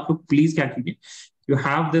लगे, आप लोग प्लीज क्या कीजिए, you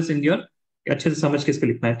have this in your, अच्छे से समझ के इस पे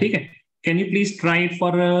लिखना है। ठीक है, can you please try it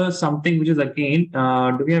for something which is again,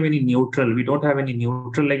 do we have any neutral? We don't have any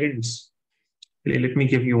neutral ligands. Let me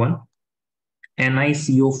give you one.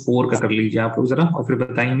 NiCO4 का कर लीजिए आप लोग जरा, और फिर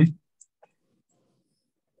बताएंगे हमें।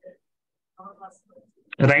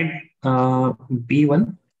 Right, B1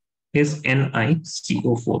 is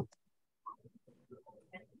NiCO4.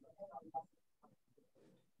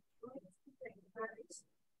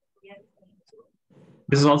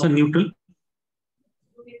 This is also neutral.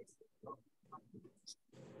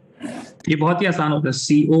 ये बहुत ही आसान होता है।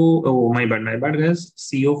 CO, my bad guys,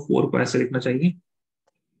 CO4 को ऐसे लिखना चाहिए,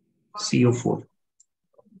 CO4।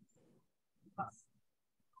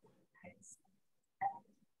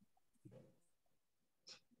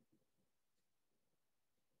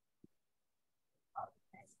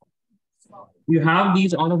 you have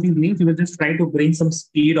these all of these names, you will just try to bring some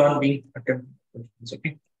speed on the attempt questions.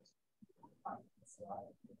 Okay.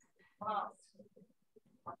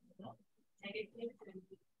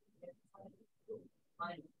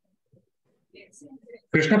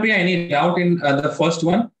 Krishna Priya, any doubt in the first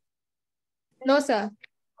one? No, sir.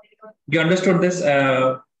 You understood this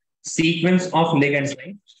sequence of ligands,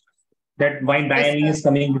 right? That why diamine is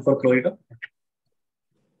coming before chloride.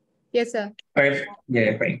 Yes, sir. Right.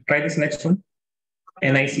 Yeah, fine. Try this next one.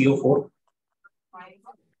 NiCO4.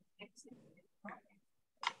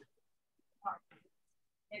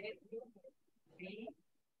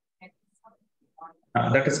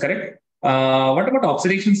 That is correct. What about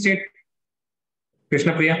oxidation state?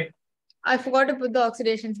 Krishna Priya? I forgot to put the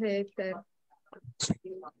oxidation state, sir.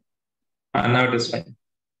 Now it is fine.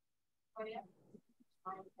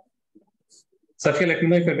 Safia, let me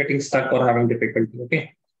know if you're getting stuck or having difficulty.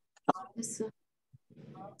 Okay. Yes, sir.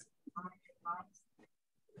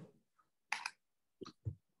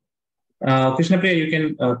 Krishna Priya, you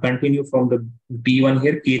can continue from the B1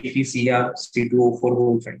 here, K3CR C2O4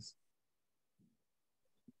 whole friends.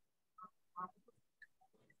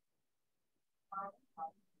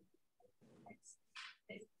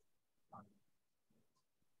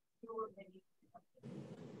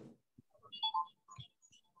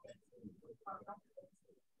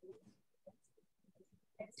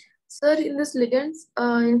 Sir, in this ligands,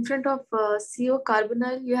 in front of CO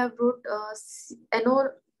carbonyl, you have wrote NO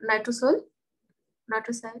nitrosol. No,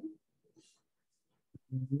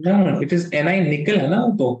 it is Ni nickel, है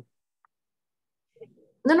ना तो.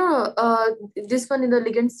 No. This one in the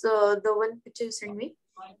ligands, the one picture you sent me.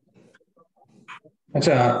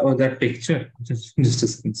 Acha, oh, that picture. Just a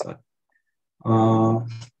second, sorry.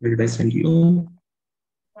 Where did I send you?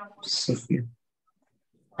 Sophia.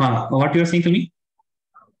 What you are saying to me?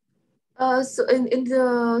 So in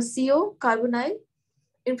the CO carbonyl,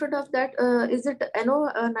 in front of that, is it NO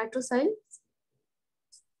nitrosyl?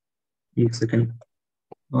 एक second.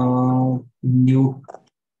 New.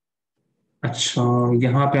 अच्छा,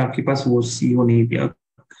 यहाँ पे आपके पास वो CO नहीं दिया.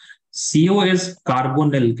 CO is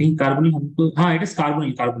carbonyl. कहीं carbonyl हमको, हाँ, it is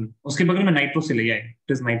carbonyl. उसके बगल में nitrosyl है,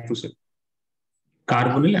 it is nitrosyl.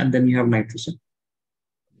 Carbonyl and then you have nitrosyl.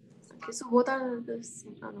 Okay, so both are the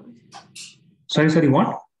same. No. Sorry,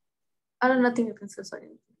 what? Nothing. Sorry.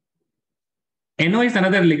 NO is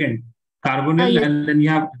another ligand. Carbonyl, Yes. and then you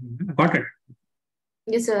have, got it.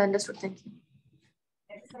 Yes, sir, understood. Thank you.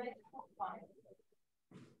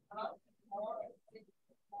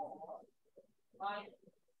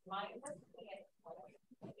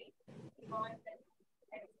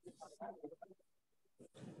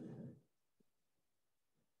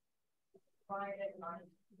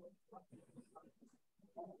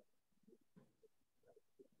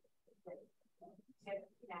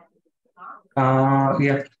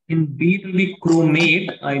 Yeah. In B it will be chromate.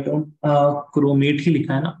 I don't chromate ही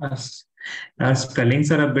लिखा है ना.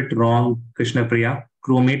 Spellings are a bit wrong, Krishna Priya.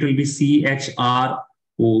 Chromate will be CHROMATE.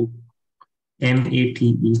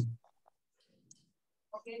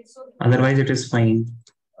 Otherwise, it is fine.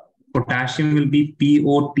 Potassium will be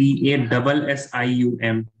POTASSIUM.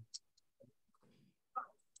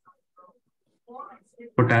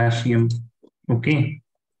 Potassium. Okay.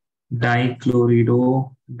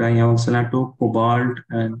 Dichlorido, dioxalato, cobalt,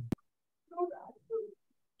 and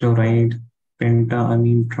chloride,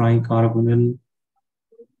 pentaamine tricarbonyl.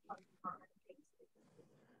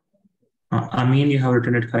 Amine, you have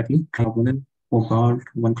written it correctly. Carbonyl, cobalt,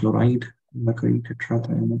 1 chloride, mercury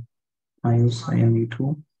tetracyanide,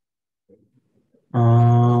 iocyanate.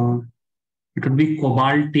 It would be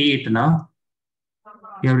cobaltate, na?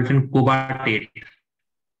 You have written cobaltate.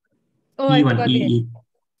 Oh, I E1, forgot it. EE.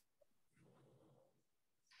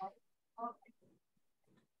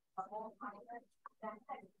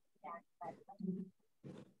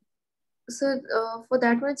 So for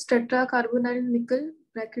that one, it's tetracarbonyl nickel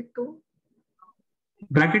bracket 2.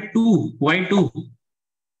 Bracket 2. Why 2?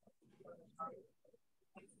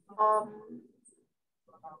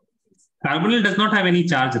 Carbonyl does not have any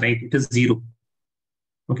charge, right? It is 0.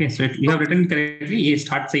 Okay, so you have written correctly. ये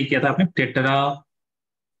start सही किया था आपने.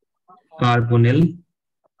 Tetracarbonyl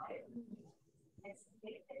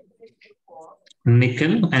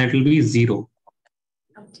nickel, and it will be 0.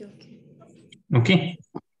 Okay.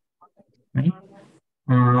 Right.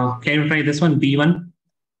 Can you try this one? B1.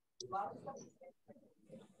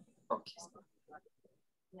 Okay.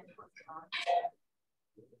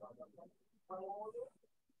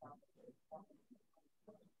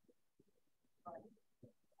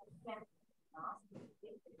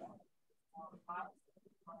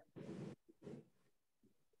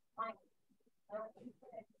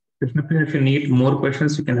 Krishna, if you need more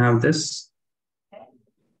questions, you can have this.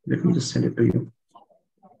 Let me just send it to you.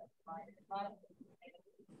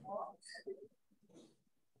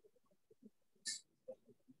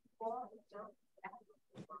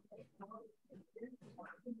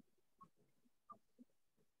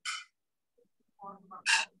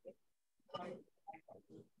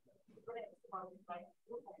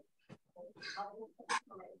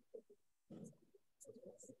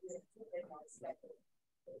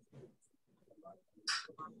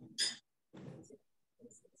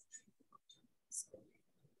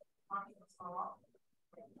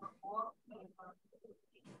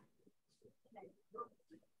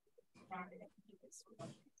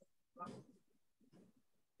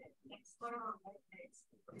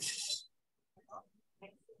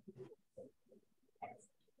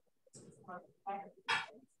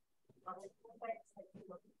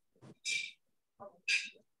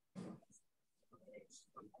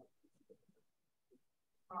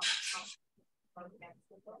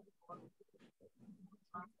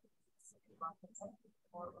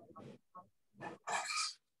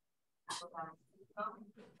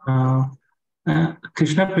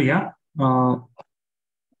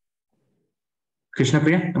 Krishna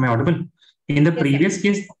Priya, am I audible? In the previous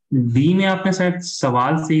case, D में आपने शायद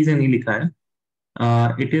सवाल सही से नहीं लिखा है.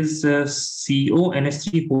 It is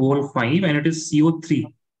CONH3 whole 5 and it is CO3.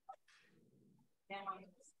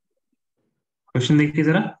 Question देखिए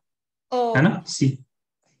जरा. है ना? C.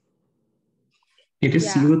 It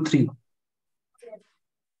is CO3.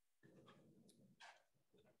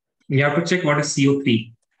 You have to check what is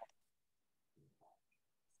CO3.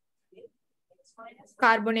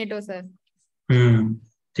 Carbonato, sir.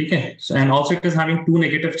 ठीक है. And also it is having 2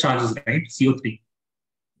 negative charges, right? CO3.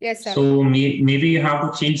 Yes, sir. So maybe you have to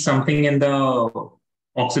change something in the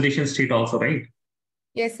oxidation state also, right?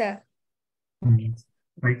 Yes, sir.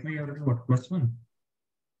 Right now you have written what? +1.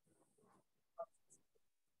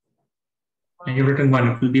 And you've written 1.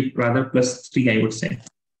 It will be rather +3, I would say.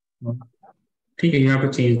 ठीक है, you have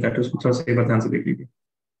to change that. उसको थोड़ा सा ध्यान से देख लीजिए.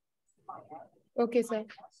 Okay, sir.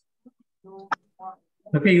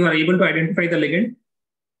 Okay, you are able to identify the ligand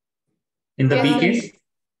in the B case?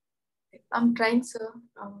 I'm trying, sir.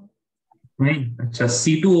 नहीं. अच्छा,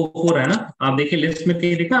 C2O4 है ना? आप देखिए लिस्ट में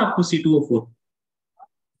कहीं दिखा आपको C2O4?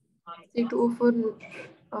 C2O4.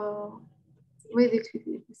 Wait,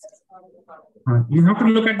 you have to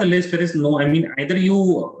look at the list. There is no, I mean, either you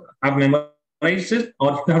have memorized it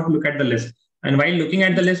or you have to look at the list. And while looking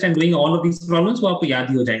at the list and doing all of these problems, वो आपको याद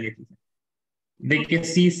ही हो जाएंगे. देखिए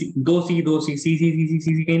दो C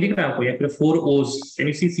कहीं दिख रहा है आपको, या फिर 4 O's. Can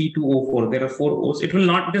you see C2O4? There are 4 O's. It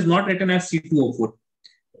is not written as C2O4.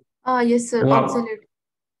 Yes, sir. Oxalato.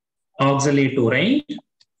 Oxalato, right?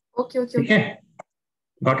 Okay. Okay.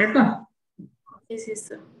 Got it ना? Yes,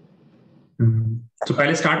 sir. तो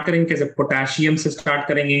पहले स्टार्ट करेंगे कैसे? पोटेशियम से स्टार्ट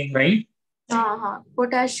करेंगे, राइट? हाँ.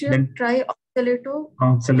 Potassium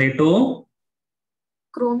ऑक्सलेटो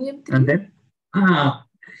chromium 3. and then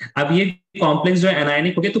अब ये कॉम्प्लेक्स जो है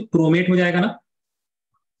एनायनिक हो गया तो क्रोमेट हो जाएगा ना?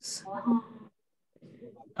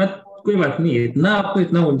 कोई बात नहीं है,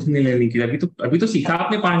 इतना उलझन नहीं लेनी चाहिए. अभी तो सीखा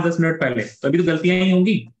आपने 5-10 मिनट पहले, तो अभी तो गलतियां ही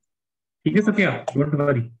होंगी. ठीक है सफिया, डोंट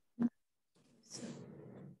वरी.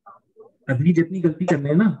 अभी जितनी गलती करनी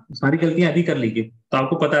है ना, सारी गलतियां अभी कर लीजिए, तो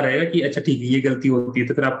आपको पता रहेगा कि अच्छा ठीक है ये गलती होती है,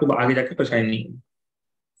 तो फिर आपको आगे जाकर परेशानी नहीं होगी.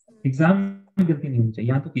 एग्जाम में गलती नहीं होनी चाहिए,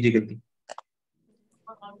 यहाँ तो कीजिए गलती.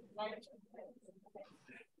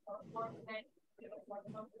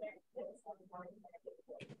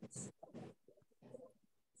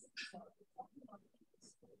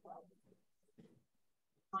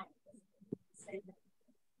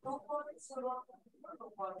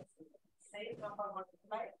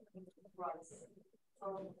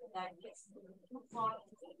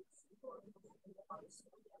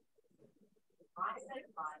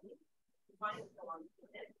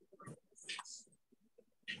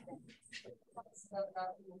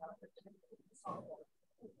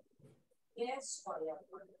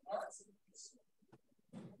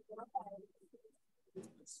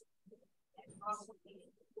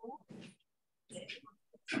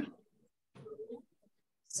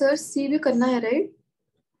 सर सी भी करना है, राइट?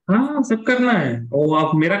 हाँ, सब करना है. ओ,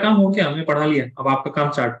 आप मेरा काम हो गया, मैं पढ़ा लिया, अब आपका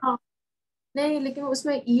काम स्टार्ट. नहीं, लेकिन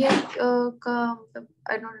उसमें EN का मतलब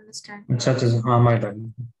आई डोंट अंडरस्टैंड. अच्छा, हाँ, मैं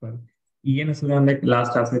EN इसमें हमने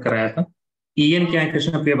लास्ट क्लास में कराया था. EN क्या है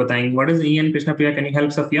कृष्ण प्रिया बताएंगे? What is EN Krishna Priya? Can you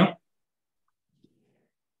help Safia?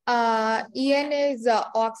 EN is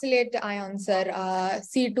oxalate ion, sir.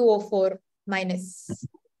 C2O4 minus.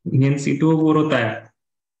 EN C2O4 होता है.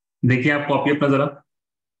 देखिए आप कॉपी अपना जरा.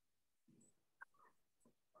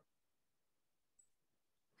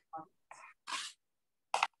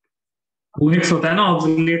 2x होता है ना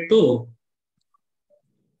ऑक्सिलेट तो।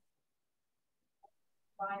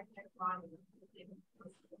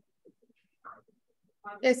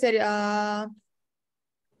 Yes, sir.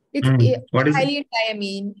 It's what is, highly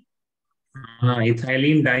diamine. हाँ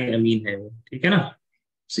इथाइलिन डाइअमीन है वो, ठीक है ना।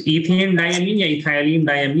 So ethane diamine या ethylene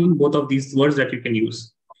डाइअमीन, both of these words that you can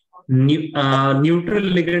use. Neutral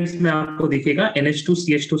ligands में आपको दिखेगा NH2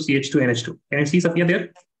 CH2 CH2 NH2. Can you see Safiya there?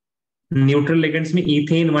 Neutral ligands में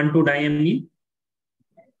ethane 1,2 diamine,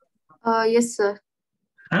 Yes, sir.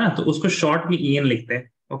 है ना, तो उसको शॉर्ट में EN लिखते हैं।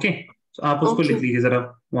 ओके, तो आप उसको लिख Okay. लीजिए जरा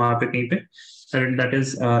वहां पे कहीं पे, that is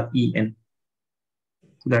EN.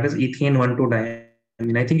 That is ethane 1,2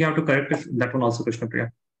 diamine. I think you have to correct that one also, Krishna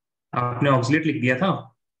Priya. आपने ऑक्सिलेट लिख दिया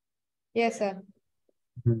था। Yes, sir.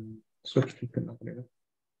 इसको ठीक करना पड़ेगा।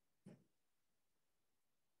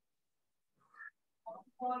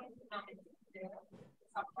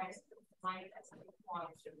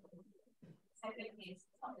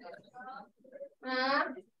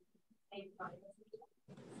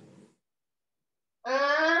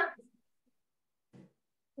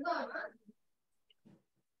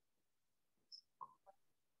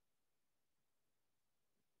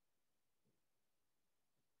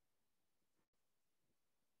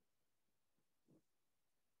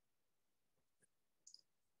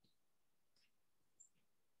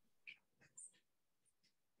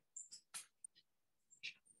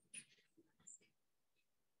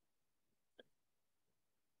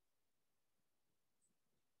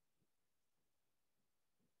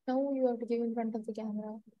 Now you have to give in front of the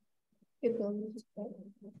camera. If ഇത്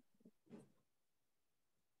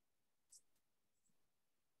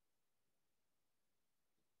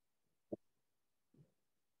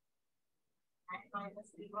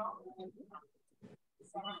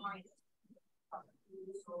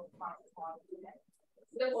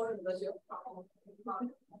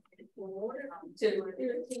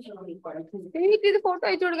photo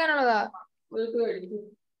അയച്ചു കൊടുക്കാനുള്ളതാ,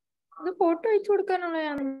 ഇത് ഫോട്ടോ അയച്ചു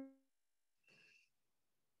കൊടുക്കാനുള്ളതാണ്.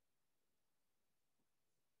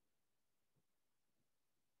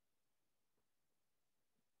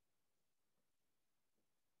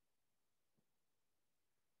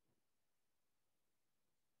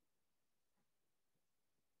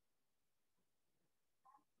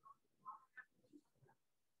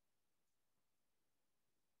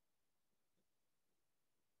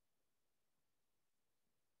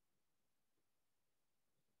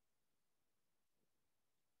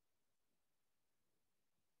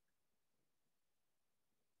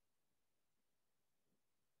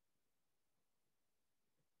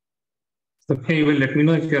 Okay, you will let me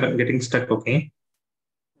know if you are getting stuck, okay?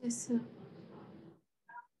 Yes, sir.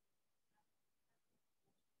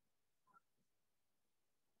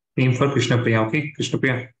 Same for Krishna Priya, okay? Krishna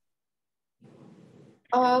Priya.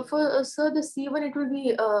 For sir, the C1 it will be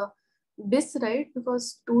bis, right? Because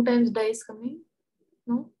 2 times di is coming.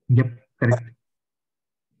 No. Yep, correct.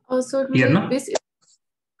 So it will Here, be no? bis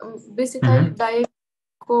ethyl di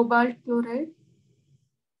cobalt chloride.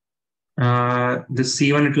 The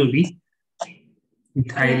C1 it will be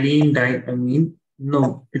ethylene diamine. No,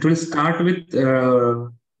 it will start with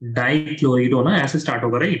dichlorido, ना ऐसे start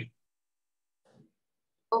होगा, right?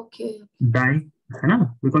 Okay. Di, है ना?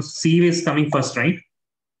 Because C is coming first, right?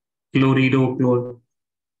 Chlorido, chlor.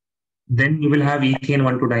 Then you will have ethane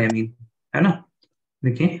 1,2 diamine, है ना?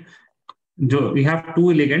 देखिए, जो we have 2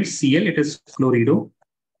 ligands, Cl, it is chlorido,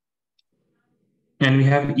 and we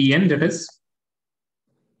have En, that is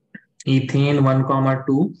ethane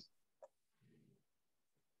 1,2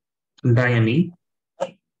 diamine,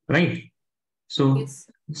 right? So Yes.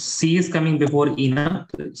 C is coming before E ना,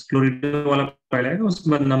 तो chlorido वाला पहले आएगा, उसके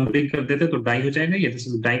बाद नंबरिंग कर देते तो डाई हो जाएगा, ये this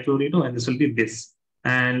is dichlorido and this will be bis.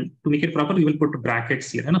 And to make it proper, you will put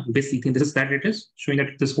brackets here, है ना? Bis ethane, this is that it is showing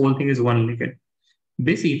that this whole thing is one ligand.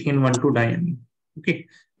 Bis ethane 1,2 diamine. Okay,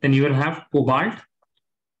 then you will have cobalt.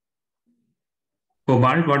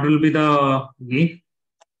 Cobalt, what will be the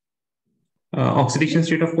oxidation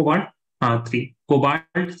state of cobalt? 3. Cobalt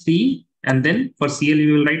 3, and then for Cl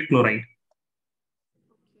you will write chloride.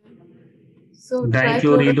 So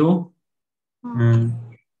डाइक्लोरिडो,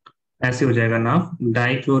 ऐसे हो जाएगा ना,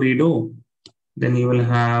 डाइक्लोरिडो, then you will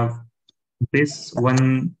have this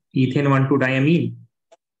one ethane 1,2 diamine,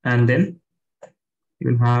 and then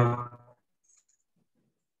you will have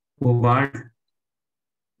cobalt,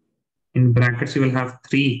 in brackets you will have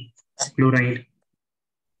 3 chloride,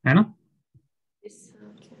 है ना? Yes,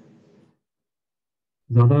 okay.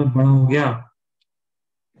 ज्यादा बड़ा हो गया,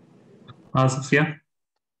 हाँ सफिया?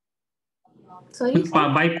 Sorry, sir?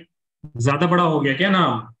 बाइक ज्यादा बड़ा हो गया क्या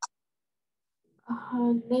नाम?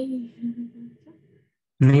 नहीं.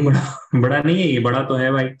 नहीं बड़ा, बड़ा नहीं है ये, बड़ा तो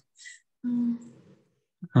है भाई।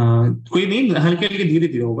 कोई नहीं, हल्के हल्के धीरे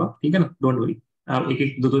धीरे होगा, ठीक है ना, डोंट वरी। आप एक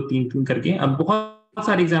एक दो दो तीन तीन करके, अब बहुत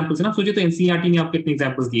सारे एग्जांपल्स है ना, सोचिए तो एनसीईआरटी ने आपको इतने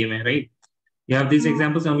एग्जांपल्स दिए हुए हैं, right? You have these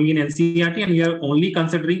examples only in NCERT and you are only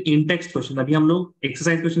considering in-text question. अभी हम लोग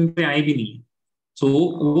एक्सरसाइज क्वेश्चन पे आए भी नहीं है। सो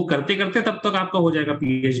वो करते करते तब तक आपका हो जाएगा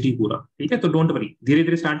पीएचडी पूरा, ठीक है? तो डोंट वरी, धीरे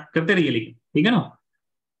धीरे स्टार्ट करते रहिए, लेकिन ठीक है ना?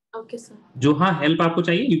 Okay sir. जो हाँ हेल्प आपको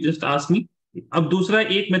चाहिए, यू जस्ट आस्क मी। अब दूसरा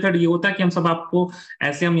एक मेथड ये होता है कि हम सब आपको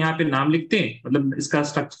ऐसे, हम यहाँ पे नाम लिखते हैं, मतलब इसका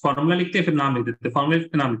फॉर्मूला लिखते हैं, फिर नाम लिख देते हैं, फॉर्मूला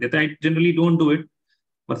लिखते नाम लिख देते हैं। I generally don't do it.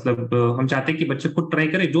 मतलब हम चाहते हैं कि बच्चे खुद ट्राई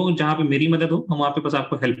करें, जो जहाँ पे मेरी मदद हो हम वहाँ पे बस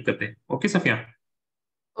आपको हेल्प करते हैं। ओके सफिया?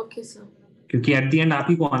 Okay sir. क्योंकि एट द एंड आप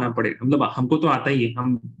ही को आना पड़ेगा, मतलब हमको तो आता ही है,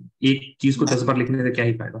 हम एक चीज को 10 बार लिखने से क्या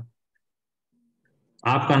ही फायदा,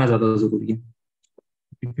 आपका आना ज्यादा जरूरी है।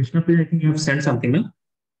 Krishna please, I think you have send something ना?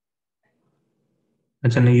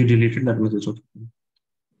 अच्छा नहीं, you deleted that message. Okay,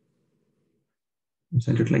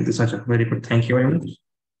 send it like this. अच्छा, very good, thank you very much.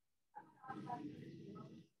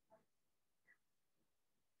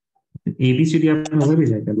 ABCD आपने उधर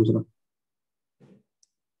भेजा है क्या दूसरा?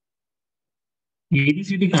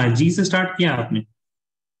 एबीसीडी कहाँ है? जी से स्टार्ट किया आपने?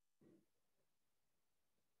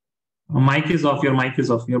 Mic is of, your mic is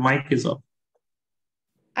of, your mic is of.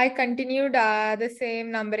 I continued the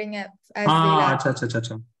same numbering as the हाँ, last. अच्छा अच्छा अच्छा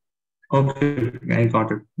अच्छा, okay, I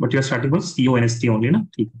got it, but your starting was CONST only ना,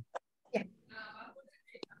 ठीक है। Yeah.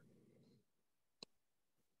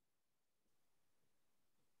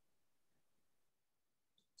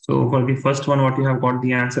 So for the first one, what you have got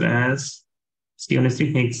the answer as CONST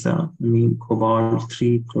hexamine cobalt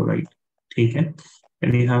 3 chloride, ठीक है।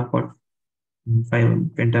 Then you have got 5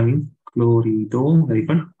 pentamine chlorido, very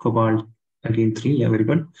good. Cobalt again 3, yeah, very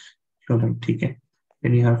good. Chloride, ठीक है।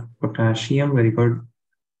 Then you have potassium, very good.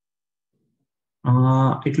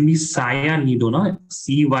 It will be cyanido, no?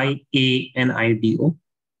 CYANIDO.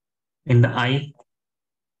 In the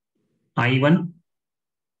I1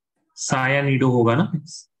 cyanido होगा ना?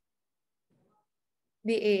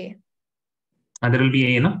 The A. There will be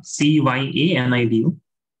A, no? CYANIDO.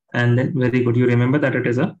 And then very good, you remember that it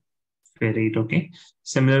is a ferrite, okay?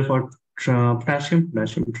 Similar for potassium,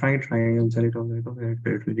 triiodine,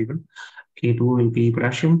 very good. K2 will be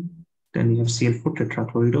potassium. Then you have CL4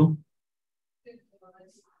 tetrachlorido.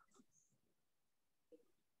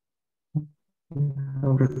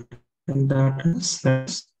 That's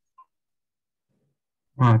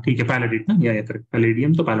हाँ ठीक है, पैलेडिट ना, या correct,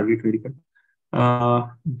 palladium तो पैलेडिट, very good.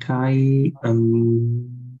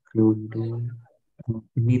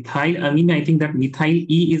 methyl amine, I think that methyl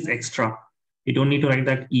E is extra. You don't need to write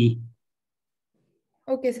that E,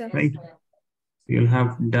 Okay, sir. right? You'll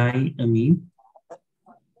have diamine,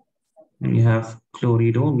 and you have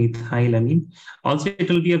chlorido, methylamine. Also, it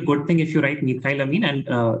will be a good thing if you write methylamine and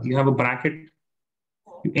you have a bracket.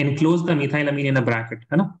 You enclose the methylamine in a bracket,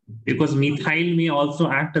 है ना? Because methyl may also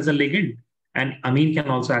act as a ligand, and amine can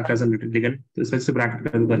also act as a ligand. So it's a bracket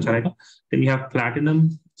कर दो तो अच्छा रहेगा. Then you have platinum,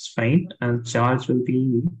 it's fine, and charge will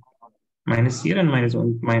be minus here and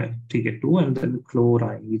 -1, ठीक है, 2, and then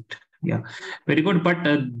chloride. Yeah, very good. But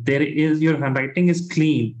there is, your handwriting is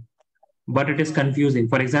clean, but it is confusing.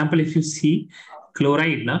 For example, if you see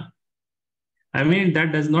chloride, na, I mean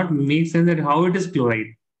that does not make sense that how it is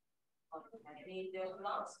chloride,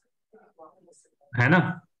 है ना?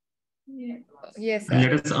 Yes, And sir.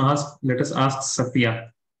 let us ask Safia.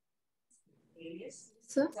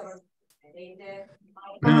 Sir.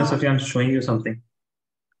 No, Safia, I'm showing you something.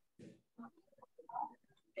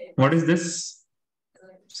 What is this,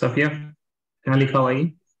 Safia? क्या लिखा हुआ है?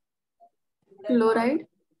 Chloride.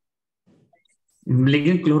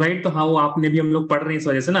 लेकिन chloride तो हाँ, वो आपने भी, हम लोग पढ़ रहे हैं इस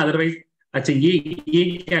वजह से ना, अदरवाइज। अच्छा,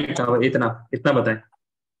 ये क्या लिखा हुआ है? इतना इतना बताएं,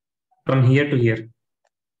 from here to here.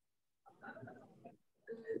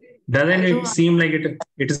 Doesn't it seem like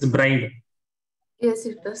it is bright? Yes,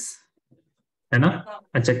 it does. है ना?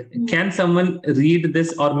 अच्छा, can someone read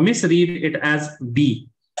this or misread it as B?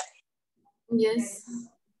 Yes.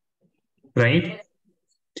 Right?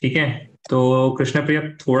 ठीक है, तो कृष्ण प्रिया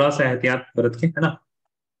थोड़ा सा एहतियात बरत के, है ना?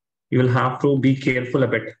 You will have to be careful a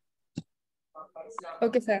bit.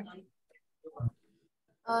 Okay, sir.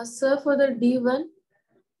 Sir, for the D1,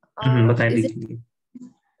 बताएं is it दीजिए।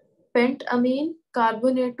 pentamine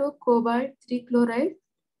carbonato cobalt 3 chloride?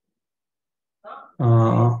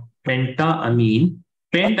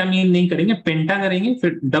 पेंटामीन नहीं करेंगे, पेंटा करेंगे,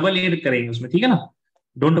 फिर डबल ए करेंगे उसमें, ठीक है ना?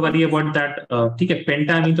 डोंट वरी अबाउट दैट, ठीक है।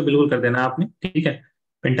 पेंटामीन तो बिल्कुल कर देना आपने, ठीक है।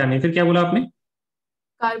 पेंटामीन, फिर क्या बोला आपने?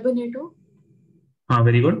 Carbonato. हाँ,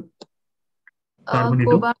 very good.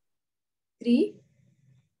 कार्बोनेटो, Cobalt 3.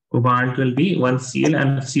 Cobalt will be 1 Cl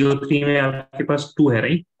and CO3 में आपके पास 2 है,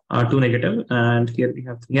 right? 2 negative and here we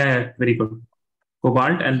have, yeah, very good.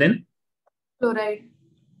 Cobalt and then Chloride.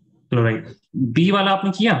 chloride. B वाला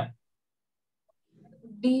आपने किया?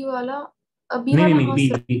 D वाला B नहीं वाला नहीं हाँ नहीं,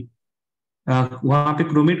 सर. B. वहां पे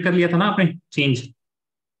क्रोमेट कर लिया था ना आपने, change.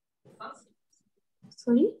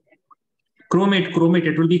 Sorry. Chromate,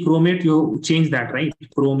 it will be chromate, you change that, right?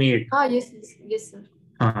 Chromate. हाँ yes sir.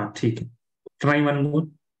 हाँ ठीक है. Try one more.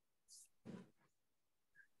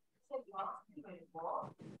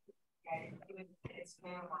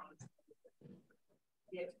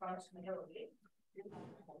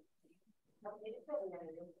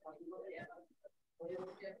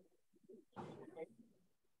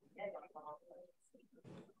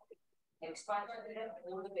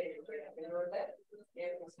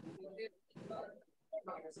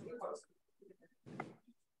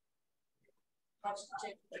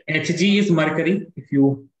 Hg is mercury. If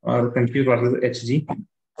you are confused what is Hg,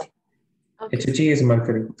 Okay. Hg is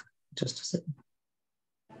mercury. Just a second.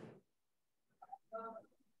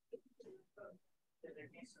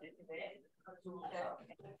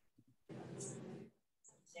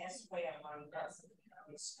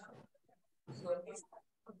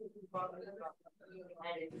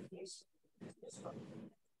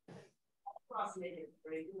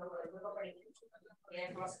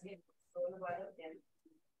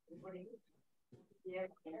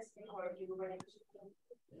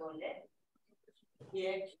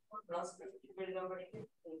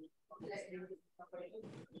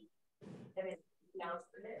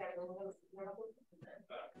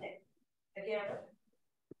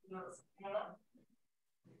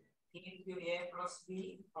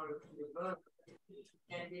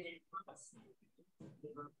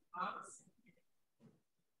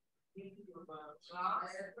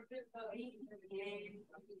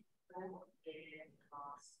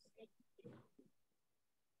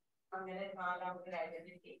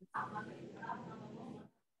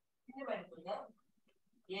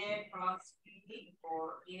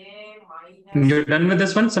 You're done with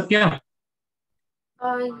this one, Satya?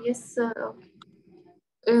 Yes sir. Okay.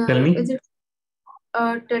 Tell me. Is it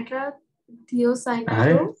tetra thiocyanate?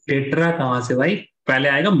 अरे tetra कहाँ से भाई? पहले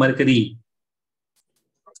आएगा mercury.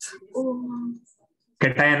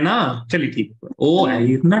 Cation ना, चलिए ठीक. ओ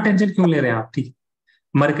इतना टेंशन क्यों ले रहे हैं आप? ठीक.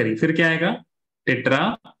 मरकरी, फिर क्या आएगा?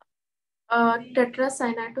 टेट्रा. टेट्रा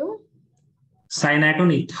साइनाटो. साइनाटो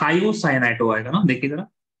नहीं, थायोसाइनाटो आएगा ना, देखिए जरा.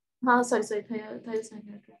 हाँ सॉरी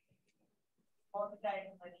थायोसाइनाटो.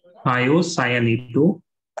 थायोसाइनाटो.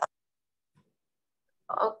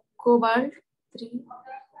 कोबाल्ट 3.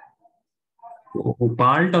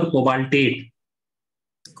 कोबाल्ट और cobaltate.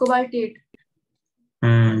 Cobaltate.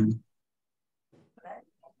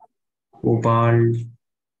 Cobaltate.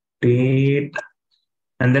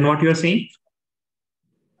 And then what you are saying?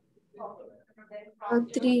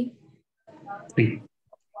 3.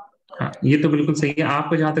 हाँ, ये तो बिल्कुल सही है.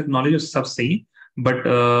 आपको जहां तक नॉलेज है सब सही है, बट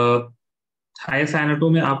थायोसाइनाटो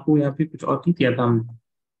में आपको यहाँ पे कुछ और किया था हम.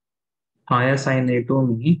 थायोसाइनाटो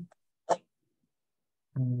में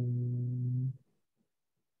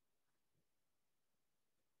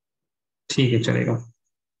ठीक है, चलेगा.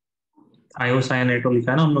 थायोसाइनाटो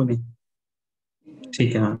लिखा है ना हम लोग ने.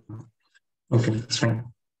 ठीक है, हाँ. Okay, fine.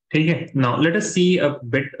 ठीक है. Now let us C a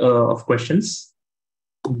bit of questions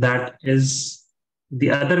that is the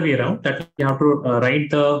other way around, that you have to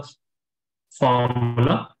write the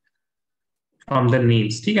formula from the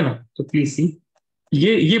names. ठीक है ना? तो please see,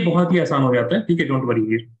 ये बहुत ही आसान हो जाता है. ठीक है, don't worry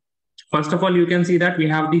here. First of all you can see that we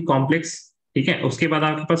have the complex. ठीक है, उसके बाद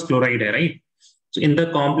आपके पास क्लोराइड है, right? So in the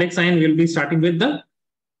complex ion will be starting with the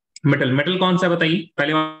metal. Metal कौन सा बताइए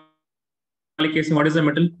पहले वाले केस में? What is the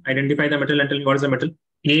metal? Identify the metal and tell me what is the metal.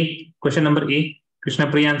 A, question number A. Krishna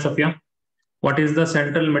Priya and Safia, what is the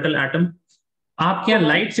central metal atom? आपके यहाँ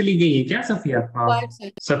light चली गई है क्या सफिया? हाँ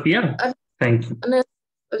Safia, thank you.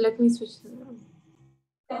 Let me switch.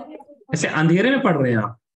 ऐसे अंधेरे में पढ़ रहे हैं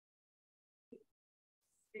आप?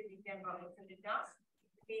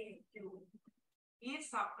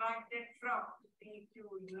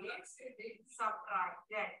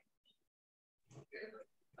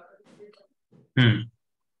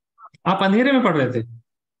 आप अंधेरे में पढ़ रहे थे?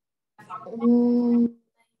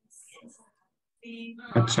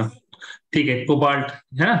 अच्छा ठीक है. कोबाल्ट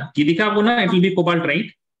है ना, ये लिखा आपको ना, it will be cobalt,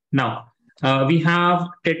 right? Now we have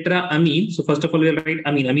tetra amine. So first of all we will write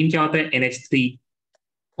अमीन. अमीन क्या होता है? NH3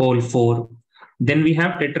 whole 4. Then we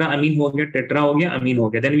have tetra amine हो गया, टेट्रा हो गया, अमीन हो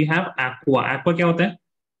गया. Then we have aqua. Aqua क्या होता है?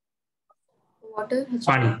 वाटर.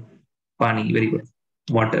 पानी. पानी, वेरी गुड,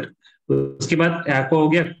 वाटर. उसके बाद एक्वा हो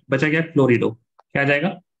गया, बचा गया क्लोरिडो. क्या आ जाएगा?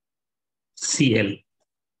 Cl.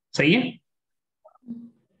 सही है।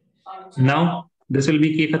 नाउ दिस विल बी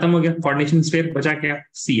के, खत्म हो गया कोऑर्डिनेशन स्फीयर, बचा क्या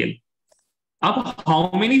Cl। अब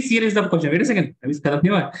how many Cl is the question, wait a second, अभी खत्म नहीं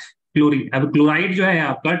हुआ। क्लोरीन, अब क्लोराइड जो है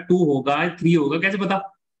आपका 2 होगा 3 होगा, कैसे पता?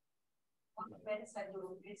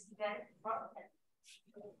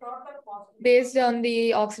 Based on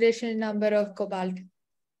the oxidation number of cobalt.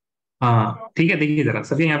 हाँ ठीक है, देखिए जरा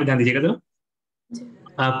सफिया यहाँ पे ध्यान दीजिएगा जरा,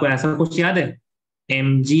 आपको ऐसा कुछ याद है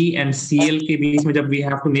Mg एंड Cl के बीच में जब we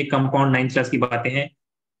have to make compound 9th class की बातें हैं,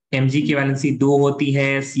 Mg की वैलेंसी 2 होती है,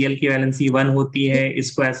 Cl की वैलेंसी 1 होती है,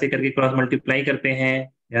 इसको ऐसे करके क्रॉस मल्टीप्लाई करते हैं,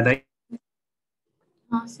 याद आई?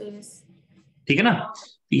 हाँ सर, यस। ठीक है ना।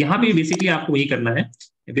 यहाँ पे बेसिकली आपको वही करना है,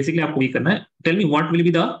 बेसिकली आपको वही करना है। Tell me what will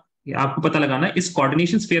be the, आपको पता लगाना है इस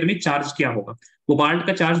कोऑर्डिनेशन स्फीयर में चार्ज क्या होगा। कोबाल्ट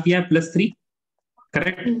का चार्ज दिया है +3,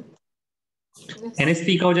 करेक्ट।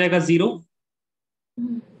 NH3 का हो जाएगा 0,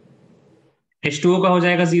 H2O का हो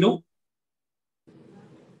जाएगा 0,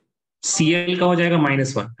 Cl का हो जाएगा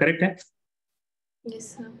 -1, करेक्ट है।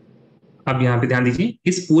 Yes sir. अब यहाँ पे ध्यान दीजिए,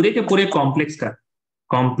 इस पूरे के पूरे कॉम्प्लेक्स का,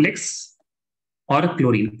 कॉम्प्लेक्स और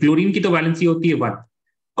क्लोरीन, क्लोरीन की तो वैलेंसी होती है 1,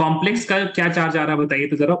 कॉम्प्लेक्स का क्या चार्ज आ रहा है बताइए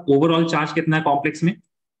तो जरा, ओवरऑल चार्ज कितना है कॉम्प्लेक्स में?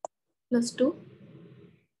 +2,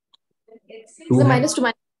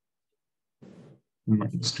 -2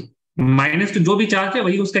 -2 जो भी चार्ज है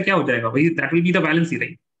वही उसका क्या हो जाएगा, वही that will be the valency,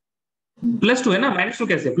 right. +2 है ना, -2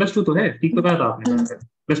 कैसे, +2 तो है, ठीक बताया था आपने,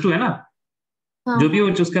 +2 है ना। जो भी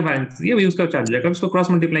उसका बैलेंस है वही उसका चार्ज हो जाएगा, उसको क्रॉस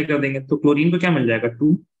मल्टीप्लाई कर देंगे तो क्लोरीन को क्या मिल जाएगा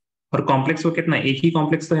 2, और कॉम्प्लेक्स को कितना, एक ही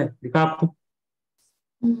कॉम्प्लेक्स तो है, दिखा आपको।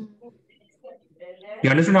 You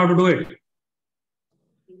understand how to do it?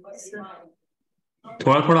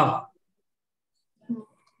 थोड़ा थोड़ा,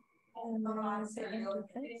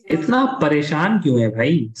 इतना परेशान क्यों है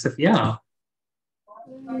भाई सफिया?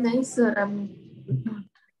 नहीं सर,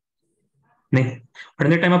 नहीं,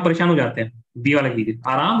 पढ़ने टाइम आप परेशान हो जाते हैं, बी वाला कीजिए,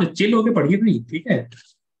 आराम से चिल होके पढ़िए भाई, ठीक है।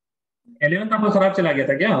 11th आपका खराब चला गया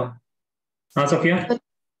था क्या? हाँ सफिया,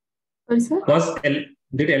 बस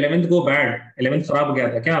did 11th go bad, 11th खराब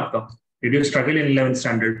गया था क्या आपका? Did you struggle in 11th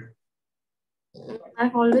standard?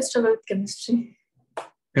 I've always struggled with chemistry.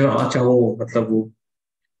 अच्छा वो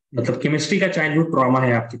मतलब केमिस्ट्री का चाइल्डहुड ट्रॉमा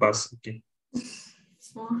है आपके पास, ओके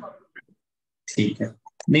ठीक है।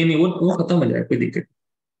 नहीं वो खत्म हो जाएगा, कोई दिक्कत,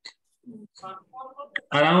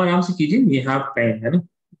 आराम से कीजिए, ये हाफ टाइम है ना,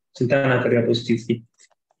 चिंता ना करें आप उस चीज की।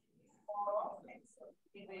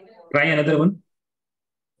 Try another one.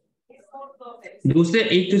 दूसरे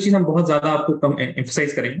एक जो चीज हम बहुत ज्यादा आपको कम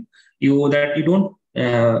एम्फसाइज करेंगे, you that you don't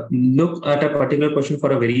look at a particular question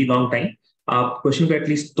for a very long time. आप क्वेश्चन को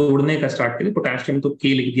एटलीस्ट तोड़ने का स्टार्ट करें। पोटेशियम तो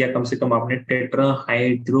के लिख दिया, कम से कम आपने टेट्रा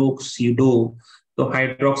हाइड्रोक्सीडो, तो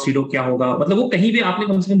हाइड्रोक्सीडो क्या होगा, मतलब वो कहीं भी आपने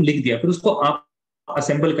कम से कम लिख दिया, फिर उसको आप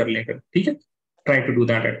असेंबल कर लेकर, ठीक है। Try to do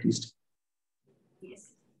that at least.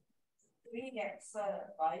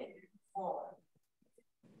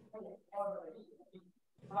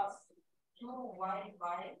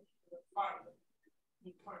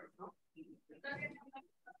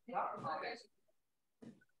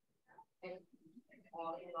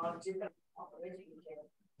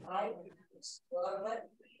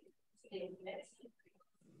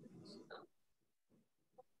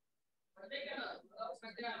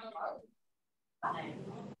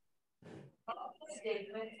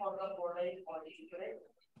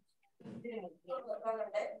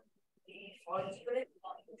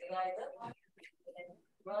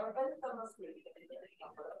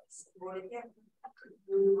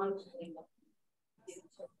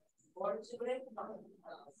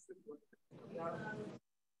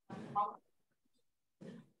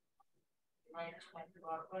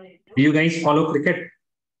 Do you guys follow cricket?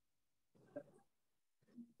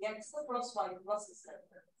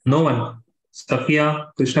 No one. Safia,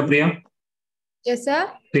 Krishna Priya? Yes, sir.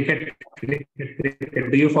 Cricket.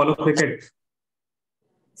 Do you follow cricket?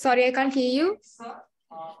 Sorry, I can't hear you.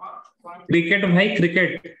 Cricket, bhai,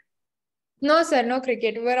 cricket. No, sir, no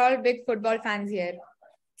cricket. We're all big football fans here.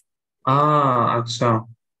 Ah, acha.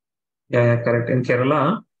 Yeah, correct. In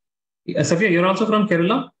Kerala. Safia, you're also from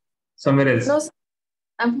Kerala? Somewhere else? No, sir.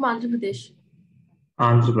 I'm from Andhra Pradesh.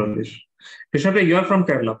 Andhra Pradesh. Krishna Priya, you are from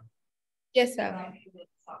Kerala? Yes, sir.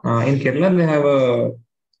 In Kerala, they have a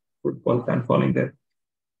football fan following there.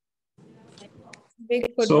 Big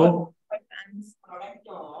football fans.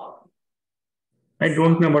 I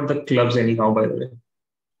don't know about the clubs anyhow, by the way.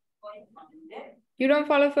 You don't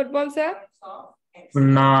follow football, sir?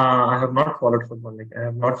 Nah, I have not followed football. Like I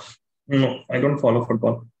have not. No, I don't follow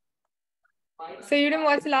football. So you didn't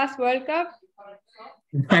watch the last World Cup?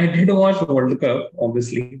 I did watch World Cup,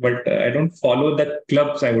 obviously, but I don't follow the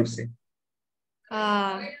clubs, I would say.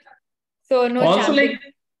 So no Also, champion. like,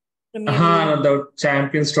 Premier League. The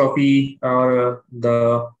Champions Trophy or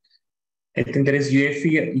I think there is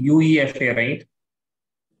UEFA, right?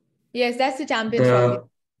 Yes, that's the Champions Trophy.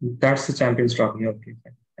 That's the Champions Trophy. Okay.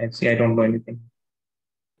 Actually, I don't know anything.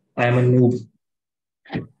 I am a noob.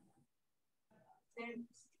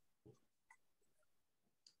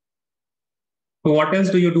 So what else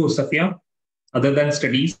do you do, Safia, other than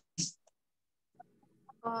studies?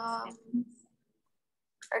 I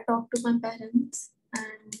talk to my parents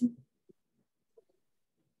and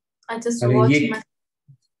I just watch my.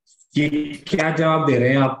 ये क्या जवाब दे रहे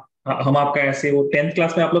हैं आप? हम आपका ऐसे वो 10th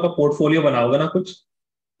क्लास में आप लोग का पोर्टफोलियो बना होगा ना कुछ?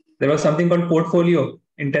 There was something called portfolio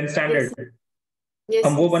in 10th standard. Yes,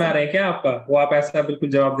 हम वो बना रहे हैं क्या आपका? वो आप ऐसा बिल्कुल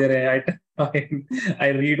जवाब दे रहे हैं.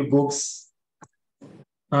 I read books.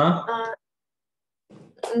 हाँ?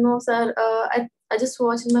 No, sir. I just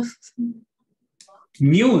watch my.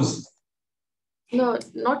 News. No,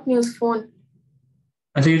 not news. Phone.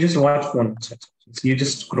 So you just watch phone. You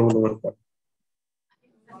just scroll over phone.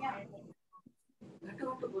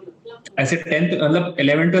 ऐसे 10th मतलब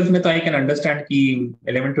 11th 12th में तो आई कैन अंडरस्टैंड कि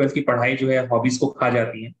 11th 12th की पढ़ाई जो है हॉबीज को खा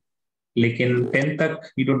जाती है, लेकिन 10th तक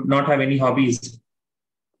you do not have any hobbies.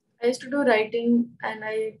 I used to do writing and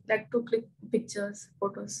I like to click pictures,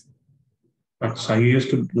 photos. So you used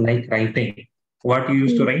to like writing. What you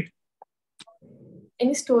used to write?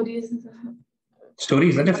 Any stories?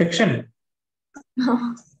 Stories, that is fiction.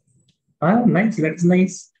 Nice. That's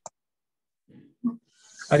nice.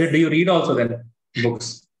 Do you read also then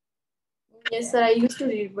books? Yes, sir. I used to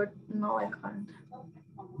read, but now I can't.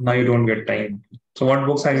 Now you don't get time. So what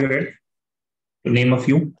books have you read? To name a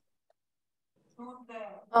few.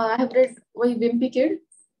 I have read Wimpy Kid.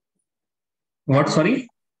 What? Sorry?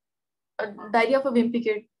 Diary of a Wimpy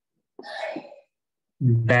Kid.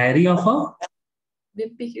 Diary of a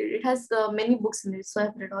Wimpy Kid. It has many books in it, so I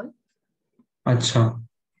have read all. Acha.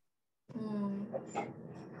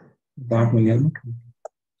 That million.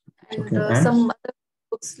 And some other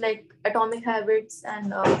books like Atomic Habits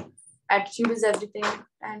and Attitude is Everything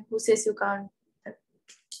and Who Says You Can't.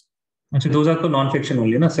 Actually, those are the non-fiction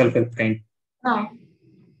only, na? Self-help kind. No.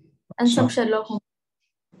 And some Sherlock Holmes.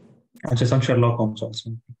 Actually, some Sherlock Holmes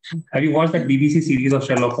also. Have you watched that BBC series of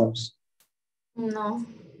Sherlock Holmes? No.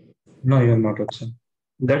 No, you have not watched it.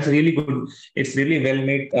 That's really good. It's really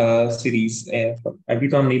well-made series. अभी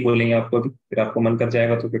तो हम नहीं बोलेंगे आपको अभी, फिर आपको मन कर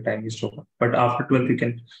जाएगा तो फिर time waste होगा. But after 12th you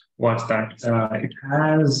can watch that. It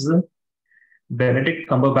has Benedict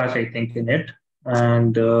Cumberbatch, I think, in it,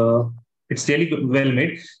 and it's really good,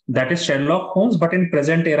 well-made. That is Sherlock Holmes, but in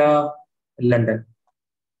present era London.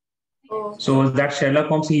 Oh. So that Sherlock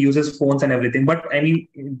Holmes, he uses phones and everything. But I mean,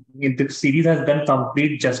 the series has done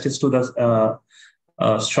complete justice to the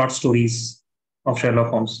short stories of Sherlock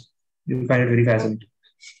Holmes. You find it very fascinating.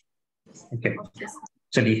 Okay.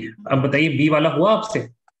 चलिए अब बताइए B वाला हुआ आपसे?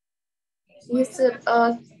 Yes sir.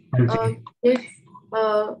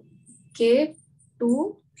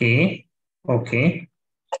 K2. K. Okay.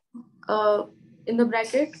 In the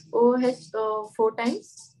bracket OH 4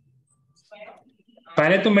 times.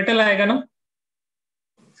 पहले तो metal आएगा ना?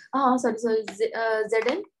 Sorry.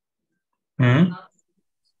 ZN.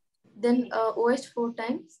 Then OH 4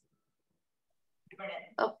 times.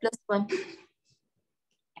 Plus 1.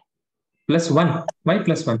 Plus 1. Why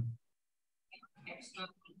plus 1?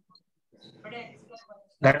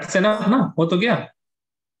 That's enough ना? हो तो गया?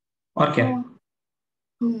 और क्या?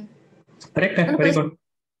 Correct है. Very good.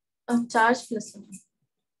 Charge plus 1.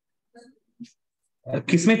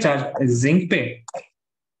 किसमें चार्ज? जिंक पे?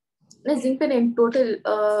 नहीं जिंक पे नहीं, टोटल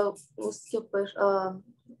उसके ऊपर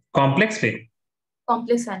कॉम्प्लेक्स पे?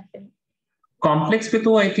 कॉम्प्लेक्स आयन पे. कॉम्प्लेक्स पे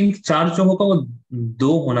तो आई थिंक चार्ज जो होगा वो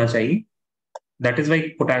 2 होना चाहिए. That is why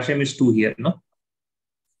potassium is 2 here, no?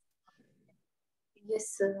 Yes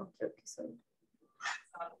sir. Okay, sorry.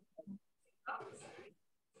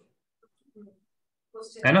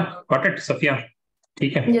 है ना? Got it, Safia?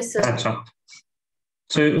 ठीक है? Yes sir. अच्छा.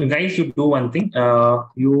 So guys, you do one thing.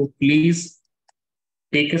 You please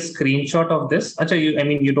take a screenshot of this. अच्छा,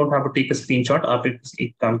 you don't have to take a screenshot. आप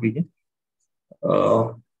एक काम कीजिए.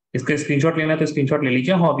 इसका screenshot लेना तो screenshot ले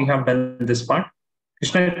लीजिए. How we have done this part.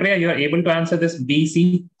 Krishna Priya, you are able to answer this B,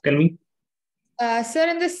 C. Tell me. Sir,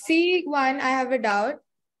 in the C one, I have a doubt.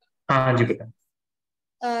 हाँ जी बेटा.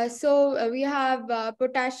 So we have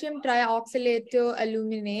potassium trioxalate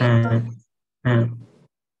aluminate.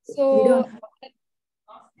 So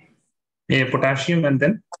yeah, potassium and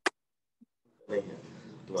then.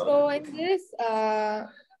 So in this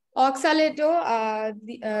oxalato,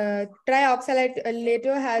 the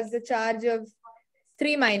trioxalato has the charge of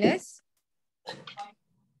 3-.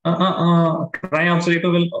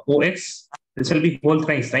 Trioxalato will OX. This will be whole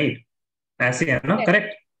thrice, right? ऐसे है ना, Yes.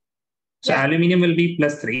 correct? So Yeah. aluminium will be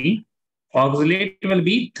 +3. Oxalate will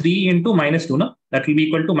be 3 into -2, no? That will be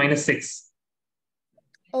equal to -6.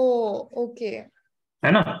 Oh, okay.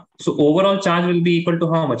 है ना? So overall charge will be equal to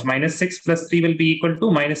how much? -6 plus 3 will be equal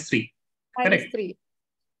to -3. Correct. -3.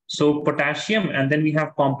 So potassium, and then we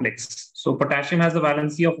have complex. So potassium has the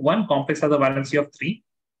valency of 1, complex has the valency of 3.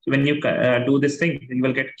 So when you do this thing, you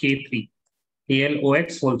will get K3,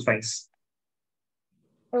 AlOX whole thrice.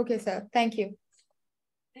 Okay, sir. Thank you.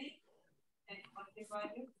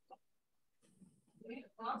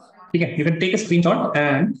 Okay, you can take a screenshot,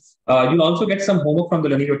 and you'll also get some homework from the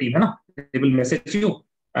Learnivio team. Hai na? They will message you.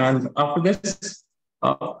 And after this,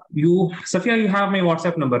 Safia, you have my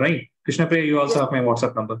WhatsApp number, right? Krishna Priya, you also have my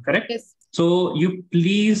WhatsApp number, correct? Yes. So you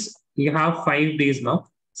have 5 days now.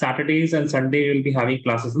 Saturdays and Sunday you'll be having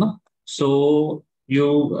classes now. So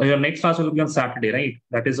your next class will be on Saturday, right?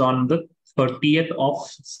 That is on the 30th of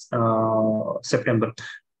September.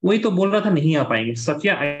 वही तो बोल रहा था नहीं आ पाएंगे.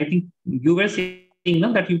 Safia, I think you were saying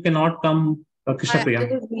na, that you cannot come, Krishna Priya.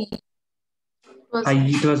 It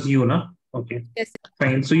was you, na? Okay. Yes.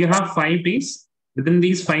 Fine. So you have 5 days. Within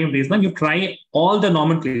these 5 days, now you try all the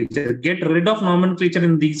nomenclature. Get rid of nomenclature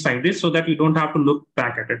in these 5 days so that you don't have to look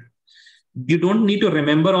back at it. You don't need to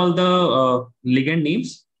remember all the ligand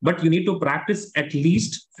names, but you need to practice at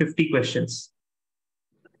least 50 questions.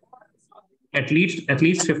 At least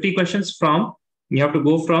 50 questions from, you have to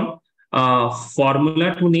go from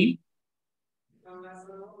formula to name.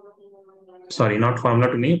 Sorry, not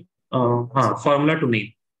formula to name. Formula to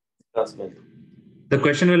name. The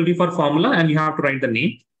question will be for formula and you have to write the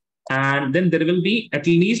name. And then there will be, at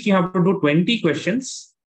least you have to do 20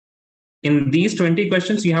 questions. In these 20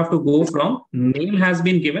 questions, you have to go from name has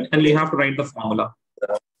been given and you have to write the formula.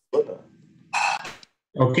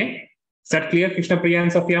 Okay. Is that clear, Krishna Priya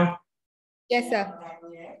and Safia? Yes, sir.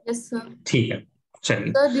 Yes, sir. ठीक है.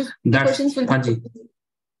 चलिए. Sir, these 50 questions will हाँ जी.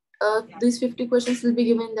 these 50 questions will be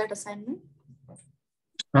given in that assignment.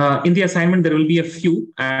 In the assignment there will be a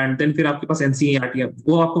few, and then फिर आपके पास NCERT है,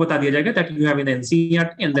 वो आपको बता दिया जाएगा that you have in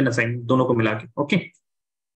NCERT and then assignment दोनों को मिला के. Okay.